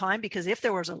the whole time, because if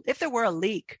there were a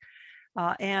leak,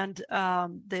 and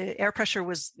the air pressure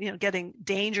was getting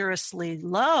dangerously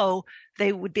low,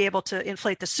 they would be able to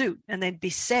inflate the suit and they'd be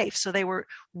safe. So they were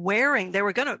going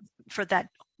to, for that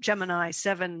Gemini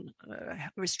 7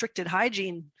 restricted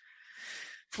hygiene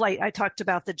flight I talked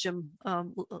about that Jim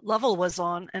Lovell was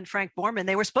on, and Frank Borman,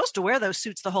 they were supposed to wear those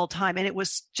suits the whole time, and it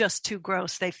was just too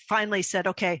gross. They finally said,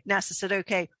 NASA said,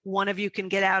 okay, one of you can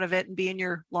get out of it and be in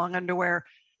your long underwear,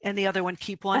 and the other one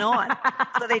keep one on.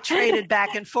 So they traded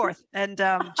back and forth. And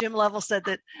Jim Lovell said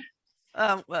that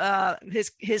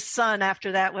his son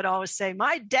after that would always say,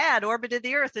 my dad orbited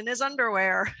the Earth in his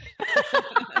underwear.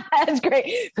 That's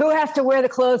great. Who has to wear the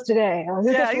clothes today?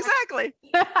 Yeah, exactly.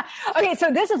 Okay,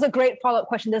 so this is a great follow-up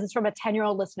question. This is from a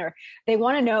 10-year-old listener. They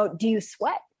want to know, do you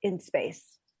sweat in space?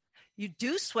 You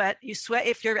do sweat. You sweat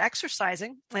if you're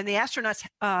exercising, and the astronauts,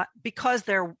 because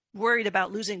they're worried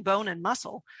about losing bone and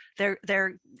muscle, they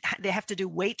have to do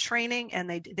weight training, and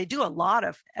they do a lot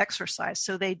of exercise.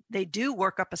 So they do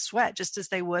work up a sweat just as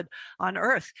they would on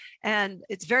Earth. And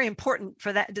it's very important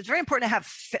for that. It's very important to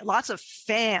have lots of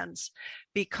fans,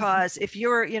 because if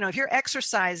you're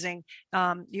exercising,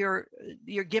 you're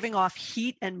giving off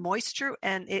heat and moisture,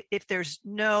 and if there's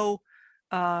no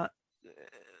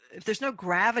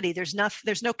gravity, there's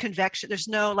no convection, there's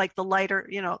no, like, the lighter,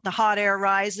 the hot air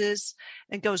rises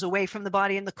and goes away from the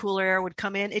body and the cooler air would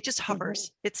come in. It just hovers.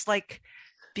 Mm-hmm. It's like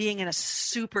being in a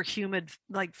super humid,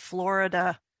 like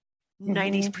Florida,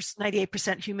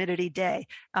 98% humidity day.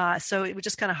 So it would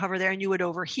just kind of hover there and you would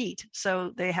overheat.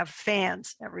 So they have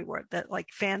fans everywhere.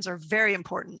 Fans are very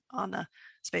important on the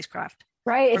spacecraft.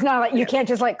 Right. It's not like you can't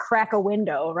just crack a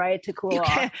window, right, to cool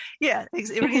off. Yeah,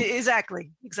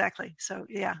 exactly. So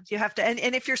yeah, you have to.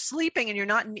 And if you're sleeping and you're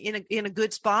not in a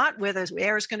good spot where the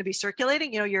air is going to be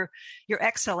circulating, your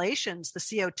exhalations, the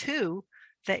CO2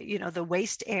 that the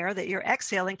waste air that you're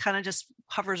exhaling kind of just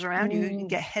hovers around you. You can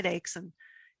get headaches, and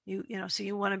so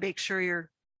you want to make sure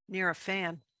you're near a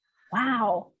fan.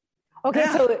 Wow. Okay,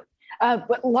 yeah. So.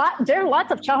 There are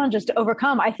lots of challenges to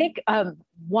overcome. I think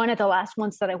one of the last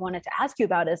ones that I wanted to ask you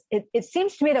about is it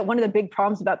seems to me that one of the big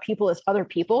problems about people is other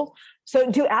people. So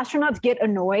do astronauts get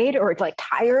annoyed or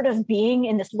tired of being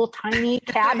in this little tiny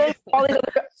cabin with all these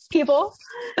other people?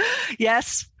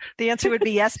 Yes. The answer would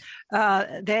be yes.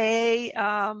 They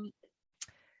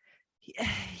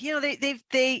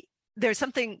there's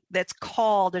something that's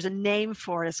called, there's a name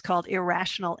for it. It's called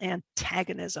irrational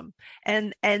antagonism.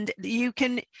 And you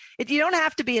don't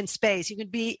have to be in space. You can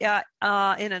be in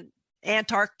an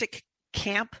Antarctic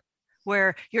camp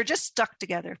where you're just stuck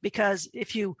together, because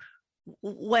if you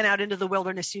went out into the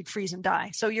wilderness, you'd freeze and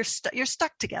die. So you're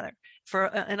stuck together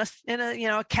in a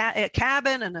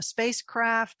cabin and a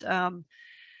spacecraft, a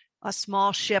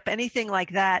small ship, anything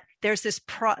like that. There's this,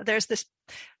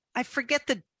 I forget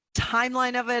the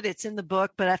timeline of it. It's in the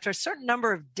book, but after a certain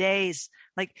number of days,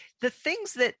 like the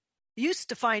things that you used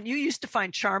to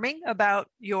find charming about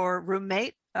your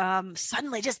roommate,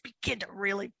 suddenly just begin to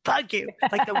really bug you,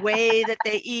 like the way that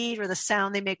they eat or the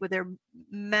sound they make with their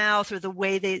mouth or the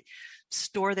way they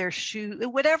store their shoe,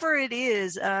 whatever it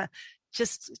is,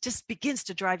 just begins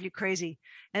to drive you crazy.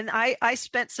 And I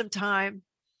spent some time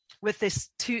with these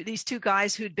two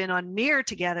guys who'd been on Mir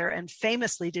together and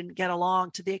famously didn't get along,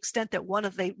 to the extent that one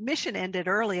of the mission ended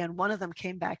early and one of them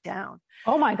came back down.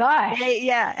 Oh my gosh.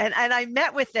 Yeah. And I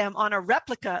met with them on a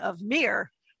replica of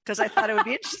Mir, because I thought it would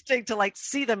be interesting to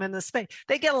see them in the space.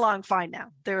 They get along fine now.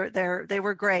 They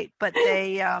were great, but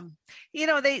they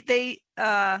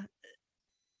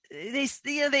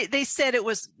said it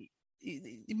was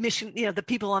mission, the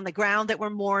people on the ground that were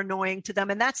more annoying to them.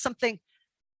 And that's something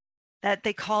that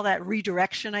they call that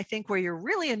redirection, I think, where you're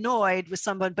really annoyed with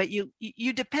someone, but you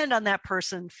depend on that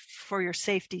person for your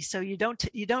safety. So you don't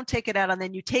take it out on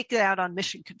them, you take it out on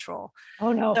mission control.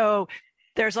 Oh no. So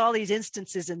there's all these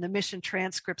instances in the mission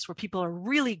transcripts where people are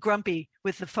really grumpy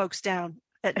with the folks down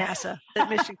at NASA, at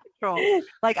mission control.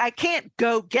 Like, I can't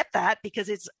go get that because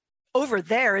it's over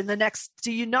there in the next,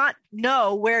 do you not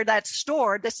know where that's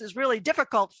stored? This is really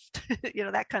difficult,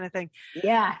 that kind of thing.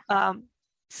 Yeah. But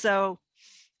the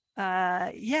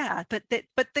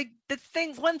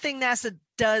thing, one thing NASA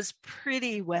does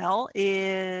pretty well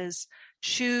is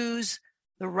choose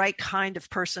the right kind of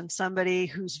person, somebody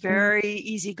who's very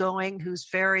easygoing, who's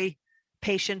very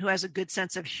patient, who has a good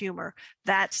sense of humor.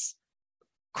 That's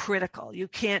critical. You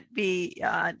can't be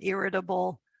an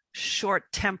irritable,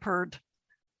 short-tempered,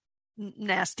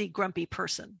 nasty, grumpy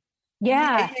person.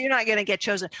 Yeah. You're not going to get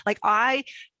chosen. Like, I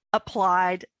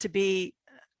applied to be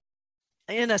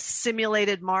in a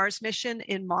simulated Mars mission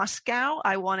in Moscow.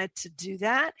 I wanted to do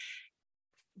that.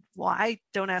 Why?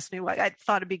 Don't ask me why. I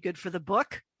thought it'd be good for the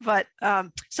book. But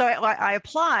so I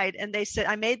applied, and they said,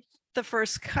 I made the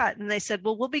first cut, and they said,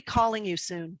 well, we'll be calling you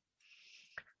soon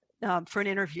for an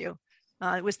interview.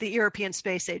 It was the European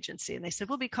Space Agency, and they said,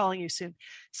 we'll be calling you soon.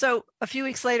 So a few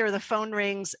weeks later, the phone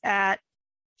rings at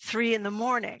 3 a.m,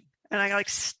 and I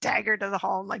staggered to the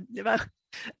hall, like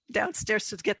downstairs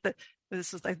to get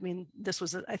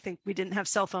I think we didn't have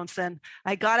cell phones then.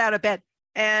 I got out of bed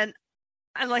and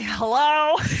I'm like,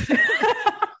 hello.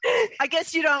 I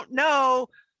guess you don't know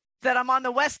that I'm on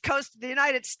the West Coast of the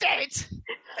United States.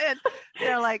 And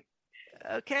they're like,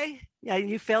 okay, yeah,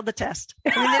 you failed the test.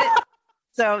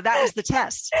 So that was the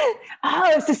test.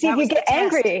 Oh, so see if you get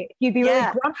angry, you'd be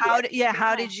really grumpy.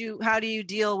 How do you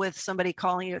deal with somebody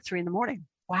calling you at 3 a.m?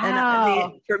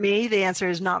 Wow. And for me, the answer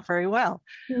is not very well.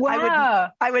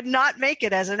 Wow. I would not make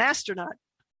it as an astronaut.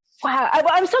 Wow.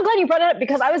 I'm so glad you brought it up,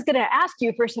 because I was going to ask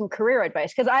you for some career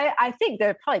advice, because I think there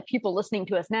are probably people listening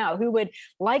to us now who would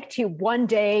like to one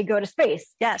day go to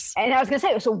space. Yes. And I was going to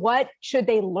say, so what should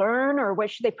they learn, or what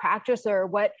should they practice, or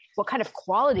what kind of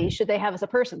qualities should they have as a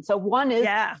person? So one is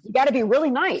you got to be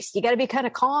really nice. You got to be kind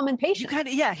of calm and patient.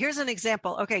 Here's an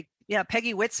example. Okay. Yeah.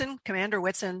 Peggy Whitson, Commander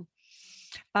Whitson.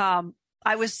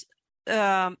 I was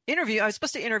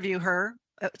supposed to interview her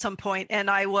at some point, and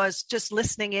I was just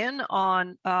listening in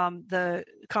on the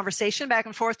conversation back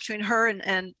and forth between her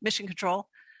and Mission Control.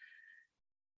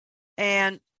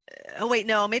 And I was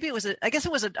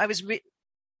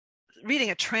reading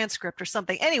a transcript or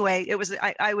something. Anyway,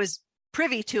 I was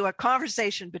privy to a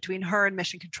conversation between her and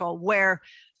Mission Control where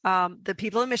the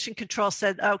people in Mission Control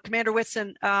said, "Oh, Commander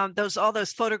Whitson, all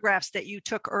those photographs that you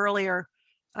took earlier,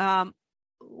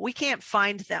 we can't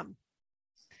find them."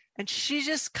 And she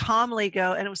just calmly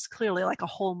and it was clearly like a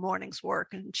whole morning's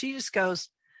work. And she just goes,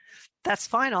 "That's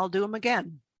fine. I'll do them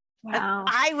again." Wow. And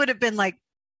I would have been like,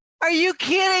 "Are you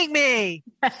kidding me?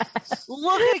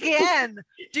 Look again.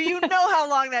 Do you know how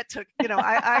long that took?"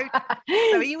 I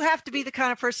mean, you have to be the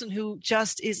kind of person who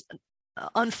just is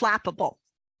unflappable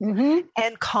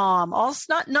and calm.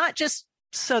 Also, not just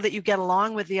so that you get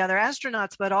along with the other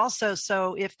astronauts, but also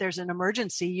so if there's an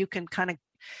emergency, you can kind of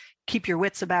keep your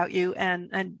wits about you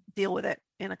and deal with it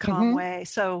in a calm way.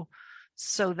 So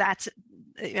that's,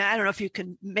 I don't know if you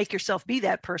can make yourself be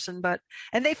that person,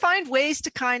 and they find ways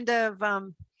to kind of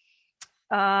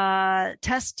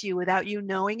test you without you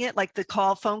knowing it, like the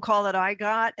phone call that I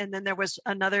got. And then there was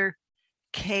another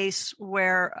case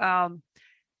where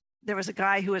there was a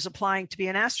guy who was applying to be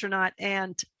an astronaut,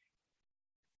 and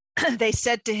they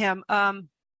said to him,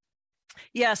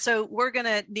 so we're going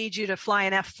to need you to fly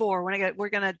an F4. We're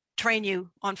going to train you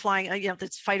on flying,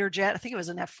 this fighter jet. I think it was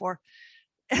an F4.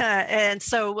 And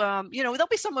so, there'll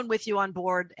be someone with you on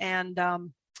board, and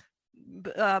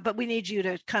but we need you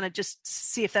to kind of just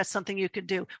see if that's something you could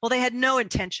do. Well, they had no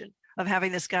intention of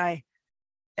having this guy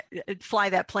fly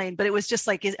that plane, but it was just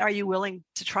like, are you willing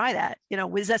to try that?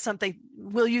 Is that something,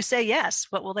 will you say yes?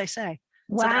 What will they say?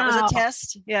 Wow. So that was a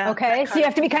test. Yeah. Okay. So you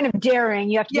have to be kind of daring.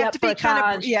 You have to be up for a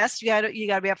challenge. Yes. You got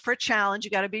to be up for a challenge.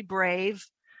 You got to be brave.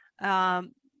 What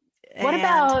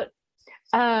about,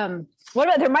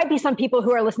 there might be some people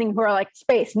who are listening who are like,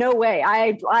 space, no way.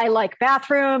 I like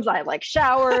bathrooms. I like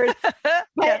showers,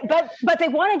 but they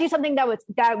want to do something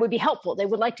that would be helpful. They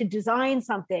would like to design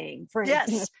something for,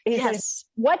 yes.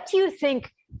 What do you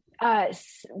think,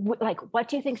 what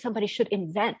do you think somebody should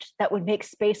invent that would make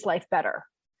space life better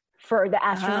for the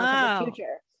astronauts of the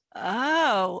future?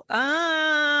 Wow.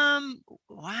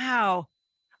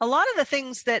 A lot of the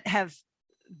things that have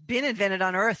been invented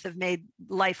on Earth have made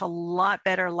life a lot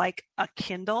better, like a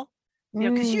Kindle,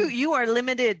 because you are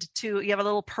limited to, you have a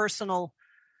little personal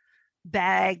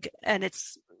bag, and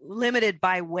it's limited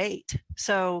by weight.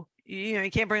 So,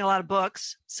 you can't bring a lot of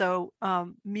books. So,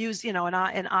 music, an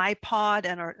iPod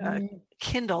and a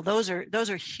Kindle, those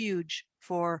are huge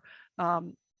for,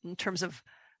 in terms of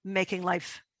making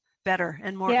life better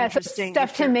and more interesting.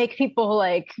 Stuff to make people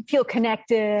like feel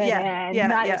connected and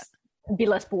not be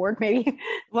less bored, maybe.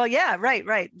 Well, yeah,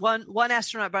 right. One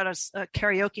astronaut brought us a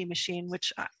karaoke machine,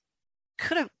 which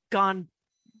could have gone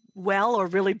well or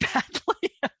really badly.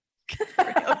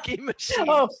 Karaoke machine.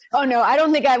 Oh no, I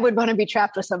don't think I would want to be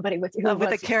trapped with somebody with a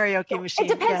karaoke machine. It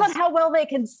depends on how well they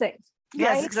can sing.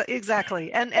 Yes, right?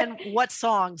 Exactly. And what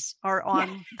songs are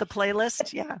on the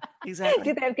playlist? Yeah, exactly.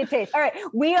 Do they have good taste? All right,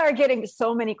 we are getting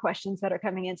so many questions that are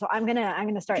coming in, so I'm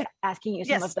gonna start asking you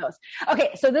some of those. Okay,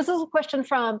 so this is a question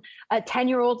from a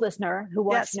 10-year-old listener who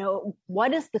wants to know,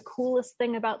 what is the coolest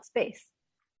thing about space?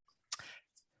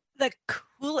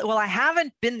 Well, I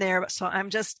haven't been there, so I'm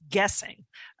just guessing.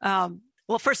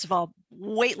 Well, first of all,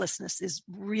 weightlessness is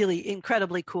really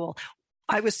incredibly cool.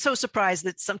 I was so surprised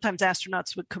that sometimes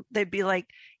astronauts they'd be like,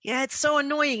 yeah, it's so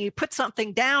annoying. You put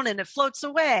something down and it floats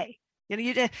away.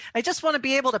 I just want to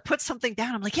be able to put something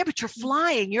down. I'm like, yeah, but you're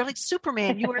flying. You're like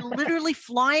Superman. You are literally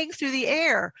flying through the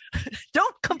air.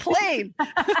 Don't complain.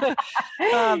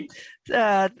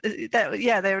 They're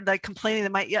like complaining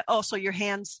that also your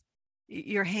hands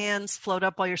float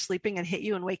up while you're sleeping and hit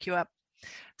you and wake you up.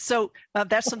 So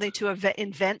that's something to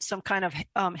invent, some kind of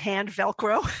hand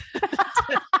Velcro.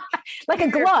 Like a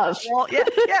glove. Well,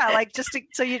 like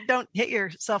so you don't hit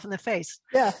yourself in the face.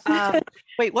 Yeah.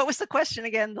 Wait, what was the question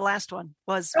again? The last one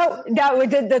was.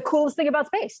 The coolest thing about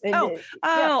space.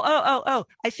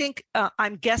 I think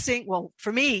I'm guessing. Well,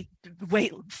 for me,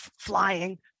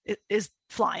 flying is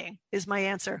my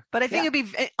answer. But I think it'd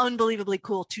be unbelievably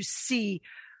cool to see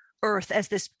Earth as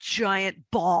this giant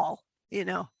ball.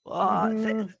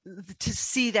 To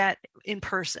see that in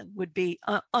person would be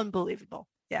unbelievable.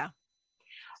 Yeah.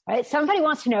 All right. Somebody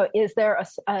wants to know, is there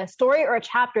a story or a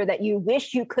chapter that you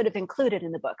wish you could have included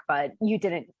in the book, but you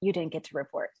didn't get to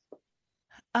report?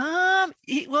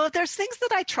 Well, there's things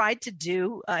that I tried to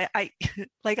do.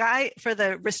 For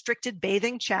the restricted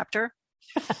bathing chapter,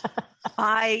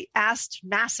 I asked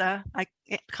NASA, I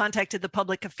contacted the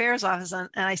public affairs office and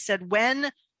I said,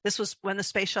 when the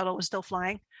space shuttle was still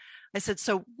flying, I said,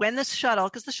 so when this shuttle,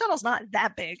 because the shuttle's not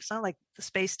that big, it's not like the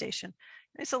space station.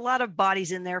 There's a lot of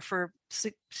bodies in there for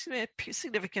a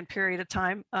significant period of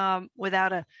time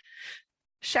without a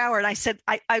shower. And I said,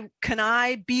 can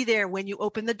I be there when you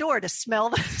open the door to smell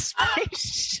the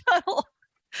space shuttle?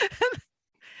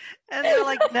 And they're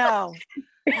like, no,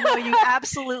 you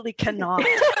absolutely cannot.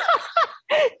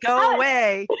 Go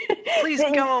away. Please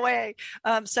go away.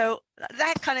 So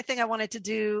that kind of thing I wanted to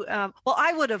do. Well,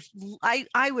 I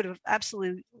would have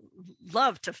absolutely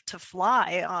loved to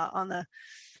fly on the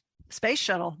space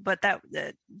shuttle, but that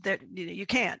you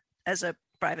can't as a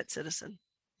private citizen.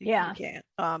 You can't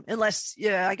unless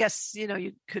I guess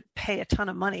you could pay a ton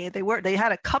of money. They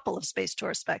had a couple of space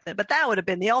tourists back then, but that would have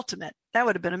been the ultimate. That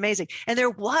would have been amazing. And there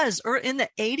was in the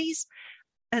 80s.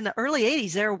 In the early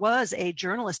 80s, there was a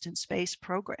journalist in space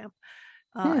program.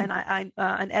 And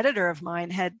an editor of mine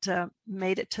had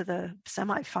made it to the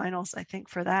semifinals, I think,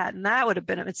 for that. And that would have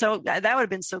been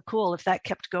so cool if that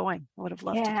kept going. I would have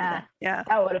loved to do that. Yeah.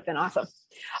 That would have been awesome.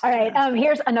 All right.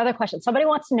 Here's another question. Somebody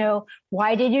wants to know,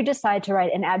 why did you decide to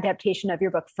write an adaptation of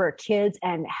your book for kids,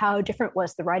 and how different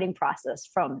was the writing process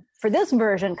for this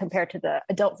version compared to the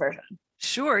adult version?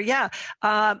 Sure. Yeah.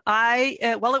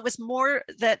 It was more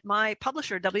that my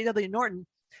publisher, W.W. Norton,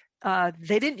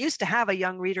 they didn't used to have a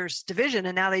young readers division,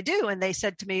 and now they do. And they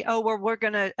said to me, we're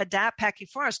going to adapt Packing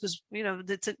Forest because,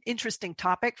 it's an interesting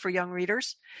topic for young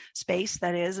readers, space,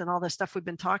 that is, and all the stuff we've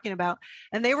been talking about.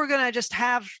 And they were going to just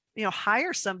have,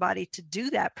 hire somebody to do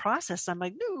that process. I'm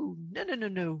like, no,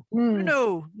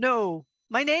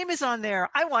 my name is on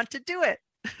there. I want to do it.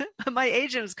 My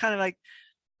agent was kind of like,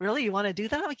 really, you want to do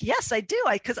that? I'm like, yes, I do.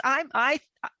 Because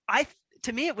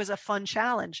to me, it was a fun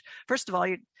challenge. First of all,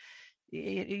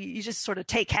 you just sort of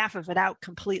take half of it out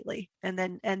completely, and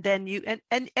then you do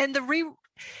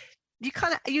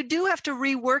have to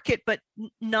rework it, but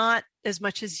not as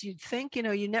much as you'd think.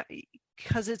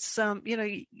 Because it's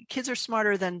kids are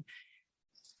smarter than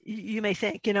you may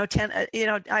think.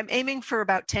 I'm aiming for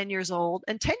about 10 years old,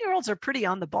 and 10-year-olds are pretty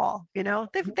on the ball. They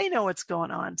know what's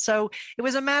going on. So it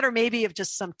was a matter maybe of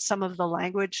just some of the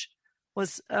language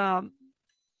was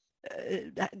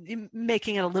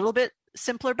making it a little bit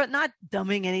simpler, but not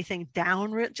dumbing anything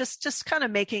down. Just kind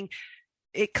of making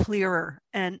it clearer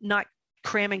and not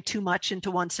cramming too much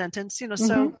into one sentence.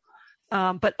 So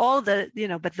but all the,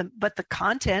 but the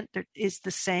content is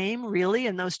the same really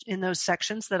in those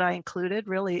sections that I included.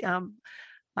 Really, I'm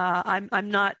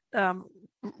not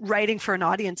writing for an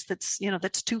audience that's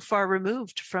too far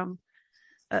removed from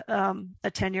a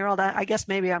 10-year-old. I guess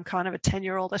maybe I'm kind of a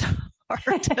 10-year-old at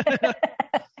heart.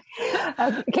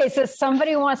 Okay, so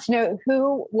somebody wants to know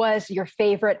who was your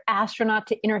favorite astronaut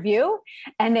to interview,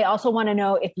 and they also want to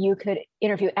know if you could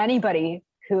interview anybody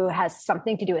who has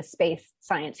something to do with space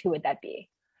science. Who would that be?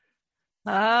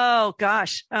 Oh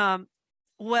gosh, well,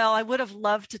 I would have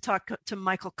loved to talk to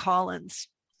Michael Collins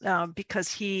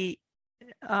because he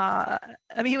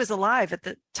was alive at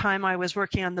the time I was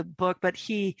working on the book, but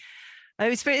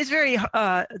it's very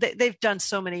they've done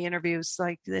so many interviews,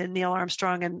 like Neil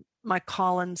Armstrong and Mike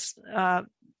Collins.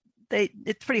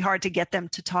 It's pretty hard to get them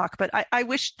to talk, but I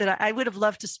wish that I would have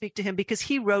loved to speak to him because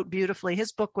he wrote beautifully.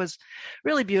 His book was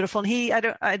really beautiful.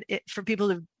 And for people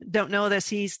who don't know this,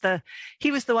 he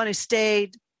was the one who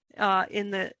stayed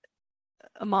in the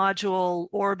module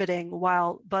orbiting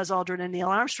while Buzz Aldrin and Neil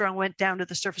Armstrong went down to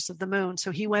the surface of the moon.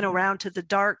 So he went around to the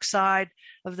dark side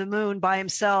of the moon by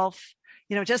himself,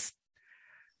 just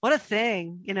what a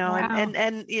thing, wow.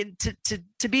 and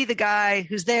to be the guy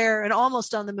who's there and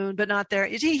almost on the moon, but not there.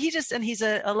 He's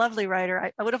a lovely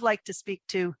writer. I would have liked to speak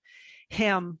to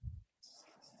him.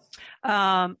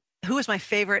 Who was my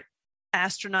favorite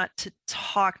astronaut to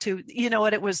talk to? You know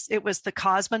what? It was the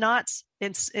cosmonauts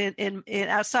in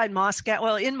outside Moscow.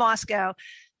 Well, in Moscow,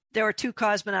 there were 2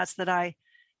 cosmonauts that I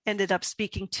ended up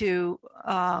speaking to,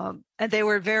 and they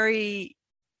were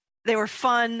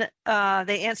fun.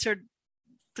 They answered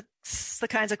the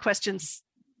kinds of questions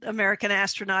American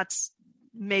astronauts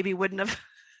maybe wouldn't have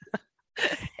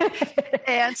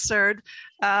answered.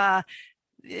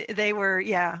 It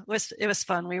was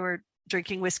fun. We were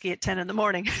drinking whiskey at 10 in the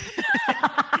morning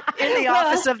in the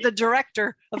office of the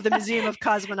director of the Museum of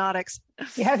Cosmonautics.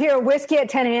 You have your whiskey at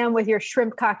 10 a.m. with your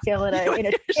shrimp cocktail in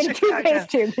a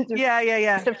toothpaste tube.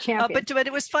 Yeah. But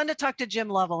it was fun to talk to Jim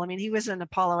Lovell. I mean, he was an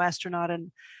Apollo astronaut,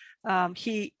 and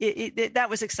that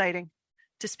was exciting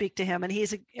to speak to him. And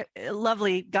he's a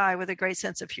lovely guy with a great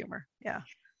sense of humor. Yeah.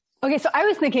 Okay. So I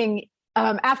was thinking,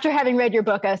 after having read your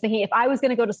book, I was thinking, if I was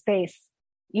going to go to space,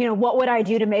 what would I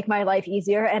do to make my life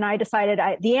easier? And I decided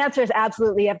the answer is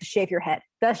absolutely you have to shave your head.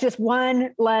 That's just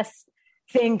one less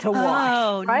thing to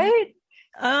wash, right?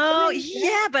 Oh,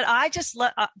 yeah. But I just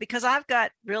because I've got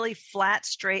really flat,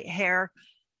 straight hair.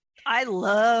 I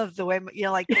love the way,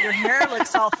 like your hair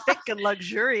looks all thick and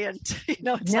luxuriant.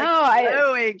 It's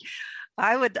glowing.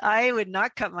 I would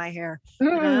not cut my hair.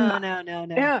 No.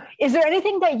 Yeah. Is there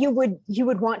anything that you would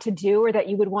want to do or that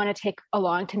you would want to take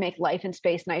along to make life in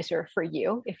space nicer for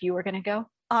you if you were going to go?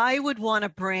 I would want to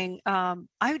bring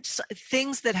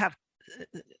things that have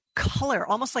color,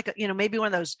 almost like maybe one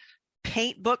of those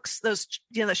paint books, those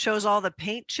that shows all the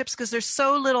paint chips, because there's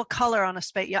so little color on a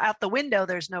space. Out the window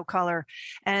there's no color,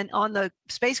 and on the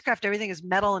spacecraft everything is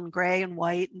metal and gray and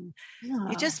white, and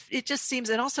it just seems,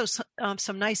 and also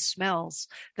some nice smells.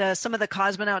 Some of the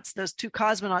cosmonauts, those 2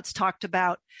 cosmonauts, talked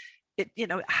about it,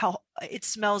 how it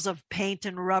smells of paint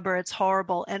and rubber. It's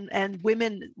horrible. And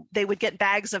women, they would get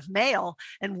bags of mail,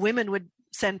 and women would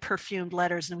send perfumed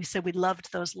letters, and we said we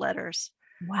loved those letters.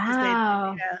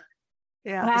 Wow.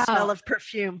 Yeah, wow. The smell of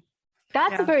perfume.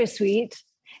 That's very sweet.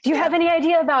 Do you have any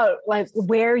idea about like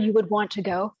where you would want to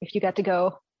go if you got to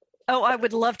go? Oh, I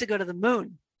would love to go to the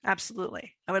moon.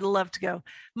 Absolutely. I would love to go.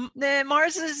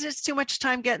 Mars is just too much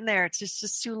time getting there. It's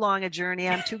just too long a journey.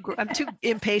 I'm too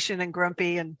impatient and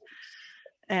grumpy, and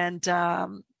I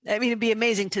mean, it'd be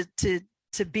amazing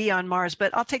to be on Mars,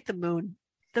 but I'll take the moon.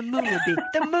 The moon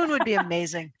would be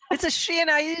amazing. It's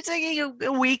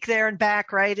a week there and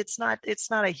back, right? It's not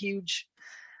a huge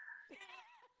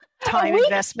time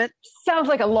investment. Sounds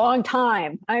like a long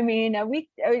time. I mean, a week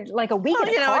in a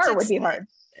car would be hard.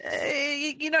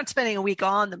 You're not spending a week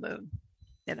on the moon,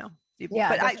 Yeah.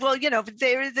 But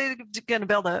they're going to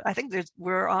build I think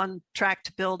we're on track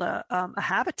to build a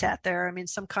habitat there. I mean,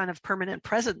 some kind of permanent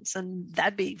presence, and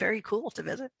that'd be very cool to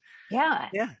visit. Yeah.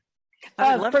 Yeah.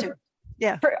 I would love to.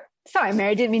 Yeah. Sorry,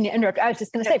 Mary, didn't mean to interrupt. I was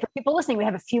just going to say, for people listening, we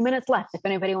have a few minutes left. If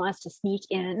anybody wants to sneak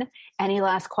in any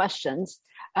last questions.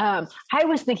 I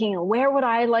was thinking, where would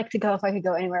I like to go if I could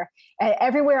go anywhere?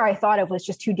 Everywhere I thought of was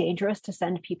just too dangerous to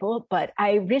send people. But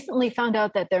I recently found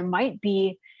out that there might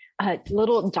be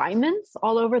little diamonds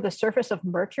all over the surface of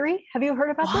Mercury. Have you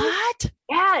heard about that? What?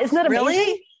 Yeah, isn't that amazing?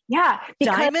 Really? Yeah.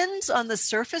 Diamonds on the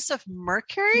surface of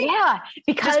Mercury? Yeah.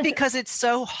 Just because it's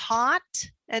so hot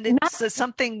and it's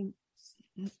something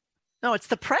No, it's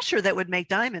the pressure that would make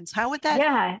diamonds. How would that?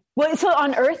 Yeah. Well, so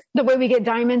on Earth, the way we get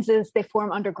diamonds is they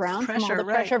form underground from all the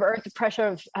pressure of Earth, the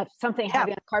pressure of something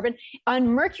heavy on carbon. On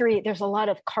Mercury, there's a lot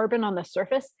of carbon on the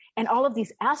surface, and all of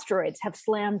these asteroids have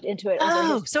slammed into it.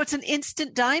 Oh, so it's an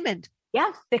instant diamond.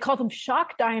 Yeah, they call them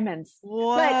shock diamonds.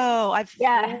 Whoa!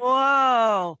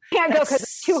 Whoa! Can't go because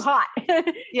it's too hot.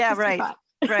 Yeah, right,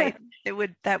 right. It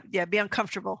would be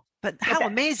uncomfortable. But how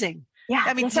amazing! Yeah,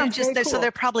 I mean, cool. So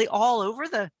they're probably all over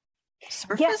the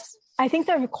surface. Yes, I think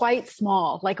they're quite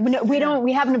small. Like we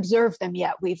haven't observed them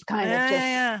yet. We've kind of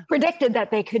just predicted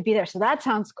that they could be there. So that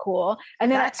sounds cool.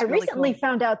 And then I recently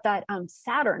found out that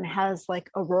Saturn has like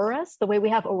auroras, the way we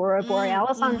have aurora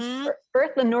borealis on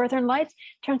Earth, the northern lights.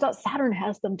 Turns out Saturn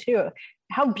has them too.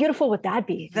 How beautiful would that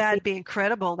be? That'd be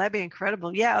incredible.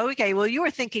 Yeah. Okay. Well, you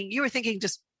were thinking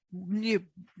just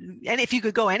and if you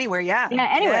could go anywhere,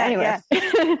 anywhere.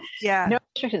 Yeah. No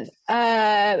restrictions.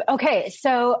 Okay,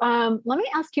 so let me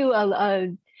ask you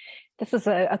this is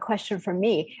a question from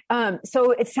me.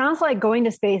 So it sounds like going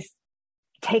to space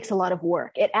takes a lot of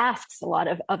work. It asks a lot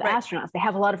of astronauts. They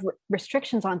have a lot of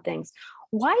restrictions on things.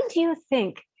 Why do you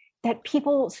think that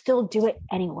people still do it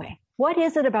anyway? What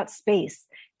is it about space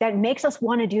that makes us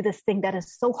want to do this thing that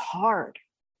is so hard?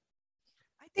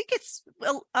 I think it's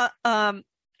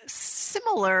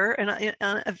similar and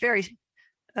a very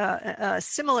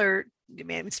similar. I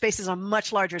mean, space is on a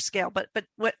much larger scale, but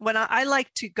when I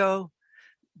like to go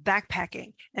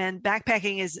backpacking, and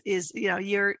backpacking is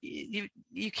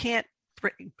you can't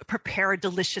prepare a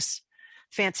delicious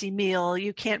fancy meal.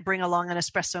 You can't bring along an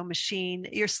espresso machine.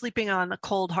 You're sleeping on a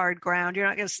cold, hard ground. You're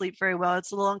not going to sleep very well.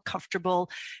 It's a little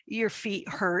uncomfortable. Your feet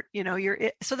hurt.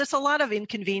 So there's a lot of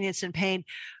inconvenience and pain.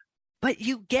 But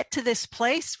you get to this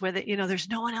place where there's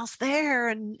no one else there,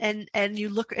 and you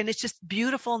look, and it's just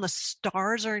beautiful, and the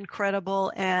stars are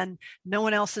incredible, and no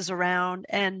one else is around,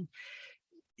 and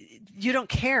you don't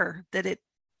care that it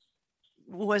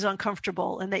was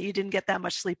uncomfortable and that you didn't get that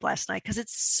much sleep last night, because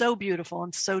it's so beautiful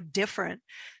and so different.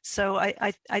 So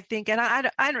I think, and I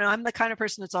don't know, I'm the kind of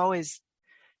person that's always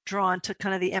drawn to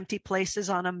kind of the empty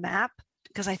places on a map,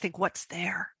 because I think, what's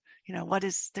there?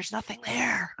 There's nothing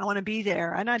there. I want to be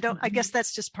there. And I guess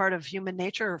that's just part of human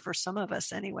nature for some of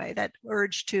us anyway, that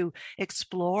urge to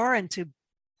explore and to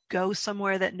go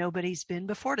somewhere that nobody's been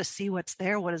before, to see what's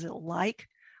there. What is it like?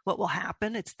 What will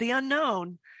happen? It's the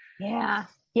unknown. Yeah.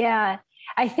 Yeah.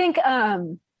 I think,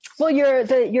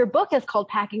 your book is called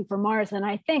Packing for Mars. And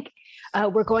I think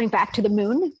we're going back to the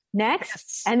moon next.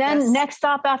 Yes. And then next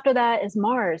stop after that is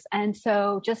Mars. And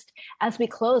so just as we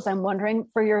close, I'm wondering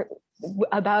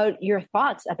about your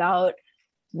thoughts about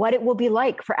what it will be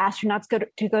like for astronauts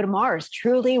to go to Mars,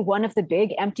 truly one of the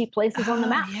big empty places on the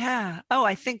map. Yeah. Oh,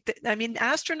 I think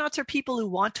astronauts are people who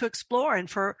want to explore. And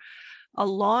for a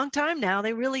long time now,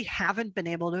 they really haven't been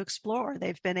able to explore.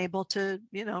 They've been able to,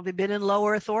 they've been in low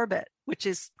Earth orbit, which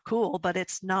is cool, but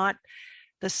it's not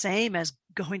the same as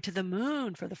going to the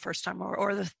moon for the first time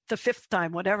or the fifth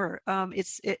time, whatever.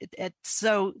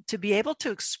 So to be able to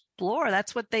explore,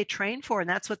 that's what they train for, and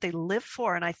that's what they live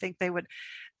for. And I think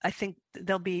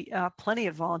there'll be plenty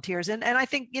of volunteers. And I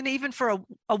think, even for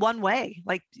a one way,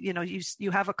 like,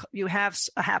 you have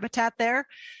a habitat there.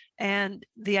 And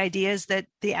the idea is that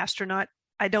the astronaut,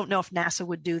 I don't know if NASA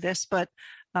would do this, but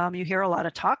you hear a lot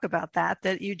of talk about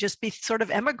that you just be sort of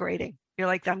emigrating. You're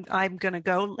like, I'm going to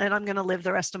go and I'm going to live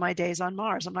the rest of my days on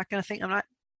Mars. I'm not going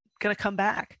to come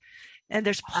back. And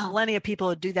there's plenty of people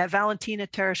who do that. Valentina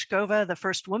Tereshkova, the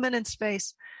first woman in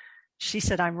space, she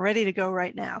said, I'm ready to go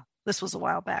right now. This was a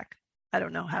while back. I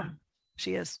don't know how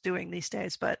she is doing these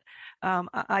days, but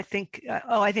I think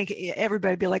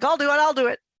everybody would be like, I'll do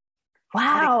it.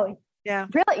 Wow. Yeah.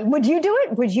 Really? Would you do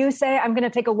it? Would you say, I'm going to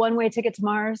take a one-way ticket to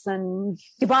Mars and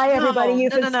goodbye, everybody?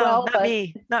 No,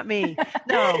 not me.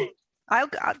 No, I'll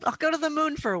go to the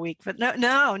moon for a week, but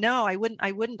no, I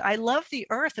wouldn't. I love the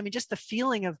Earth. I mean, just the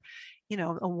feeling of,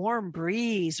 a warm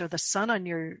breeze or the sun on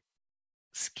your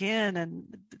skin,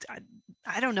 and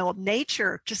I don't know,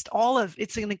 nature, just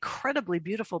it's an incredibly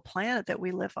beautiful planet that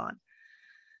we live on.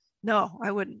 No,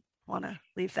 I wouldn't want to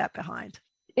leave that behind.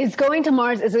 Is going to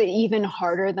Mars, is it even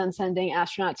harder than sending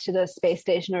astronauts to the space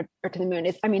station or to the moon?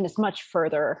 It's much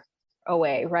further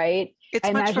away, right? It's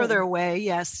much further away.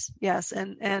 Yes.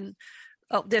 And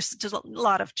there's just a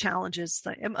lot of challenges.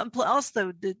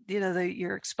 Also,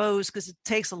 you're exposed, because it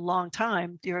takes a long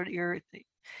time. You're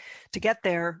to get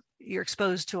there. You're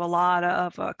exposed to a lot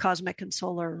of cosmic and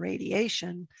solar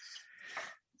radiation,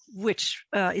 which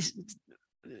is,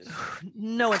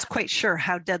 no one's quite sure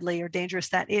how deadly or dangerous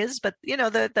that is. But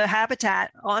the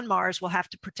habitat on Mars will have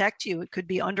to protect you. It could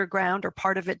be underground or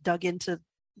part of it dug into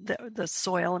the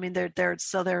soil. I mean, there's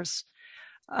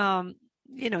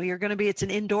you're going to be, it's an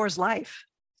indoors life.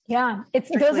 Yeah,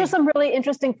 those are some really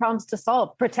interesting problems to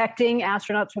solve. Protecting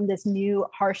astronauts from this new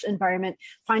harsh environment,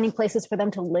 finding places for them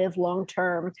to live long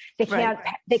term. They can't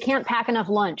pack enough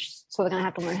lunch, so they're going to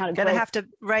have to learn how to grow. They're going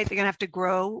to have to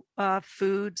grow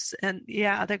foods, and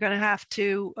they're going to have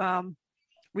to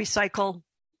recycle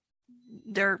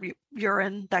their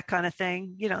urine, that kind of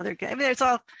thing. It's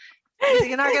all.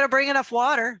 You're not going to bring enough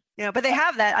water, but they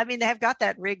have that. I mean, they have got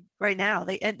that rig right now.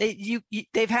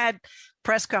 They've had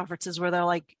press conferences where they're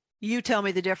like, "You tell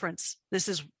me the difference. This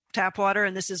is tap water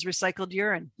and this is recycled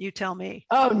urine. You tell me."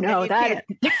 Oh no, that.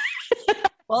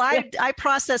 Well, I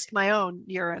processed my own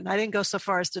urine. I didn't go so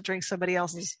far as to drink somebody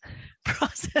else's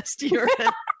processed urine.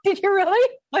 Did you really?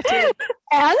 I did.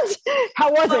 And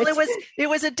how was it? It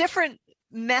was a different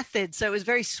method, so it was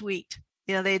very sweet.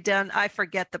 They had done, I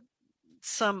forget,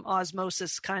 some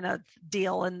osmosis kind of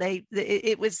deal, and it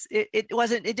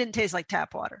didn't taste like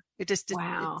tap water. It just didn't.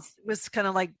 Wow. It was kind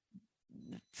of like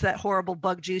that horrible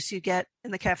bug juice you get in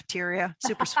the cafeteria,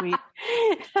 super sweet,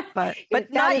 but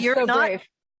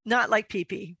not like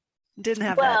pee-pee. Didn't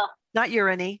have that. Not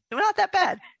urine-y. Not that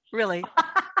bad, really.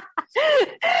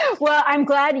 Well, I'm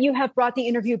glad you have brought the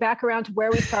interview back around to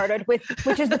where we started with,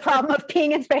 which is the problem of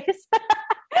peeing in space.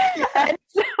 And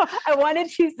so I wanted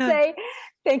to say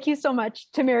thank you so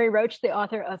much to Mary Roach, the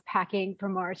author of Packing for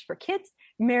Mars for Kids.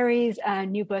 Mary's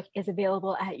new book is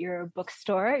available at your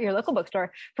bookstore, your local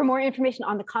bookstore. For more information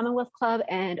on the Commonwealth Club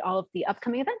and all of the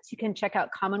upcoming events, you can check out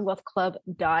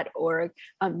commonwealthclub.org.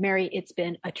 Mary, it's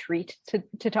been a treat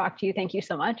to talk to you. Thank you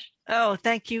so much. Oh,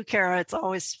 thank you, Kara. It's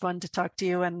always fun to talk to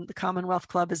you. And the Commonwealth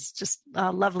Club is just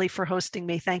lovely for hosting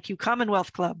me. Thank you,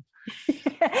 Commonwealth Club.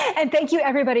 And thank you,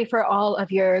 everybody, for all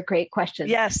of your great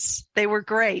questions. Yes, they were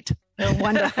great. They're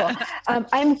wonderful.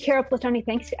 I'm Kara Platoni.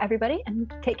 Thanks to everybody,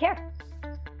 and take care.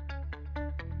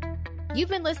 You've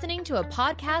been listening to a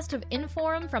podcast of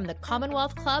Inforum from the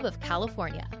Commonwealth Club of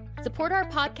California. Support our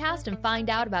podcast and find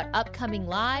out about upcoming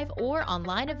live or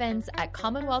online events at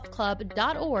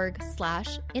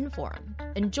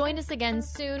commonwealthclub.org/Inforum. And join us again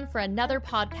soon for another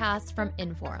podcast from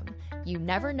Inforum. You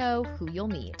never know who you'll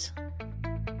meet.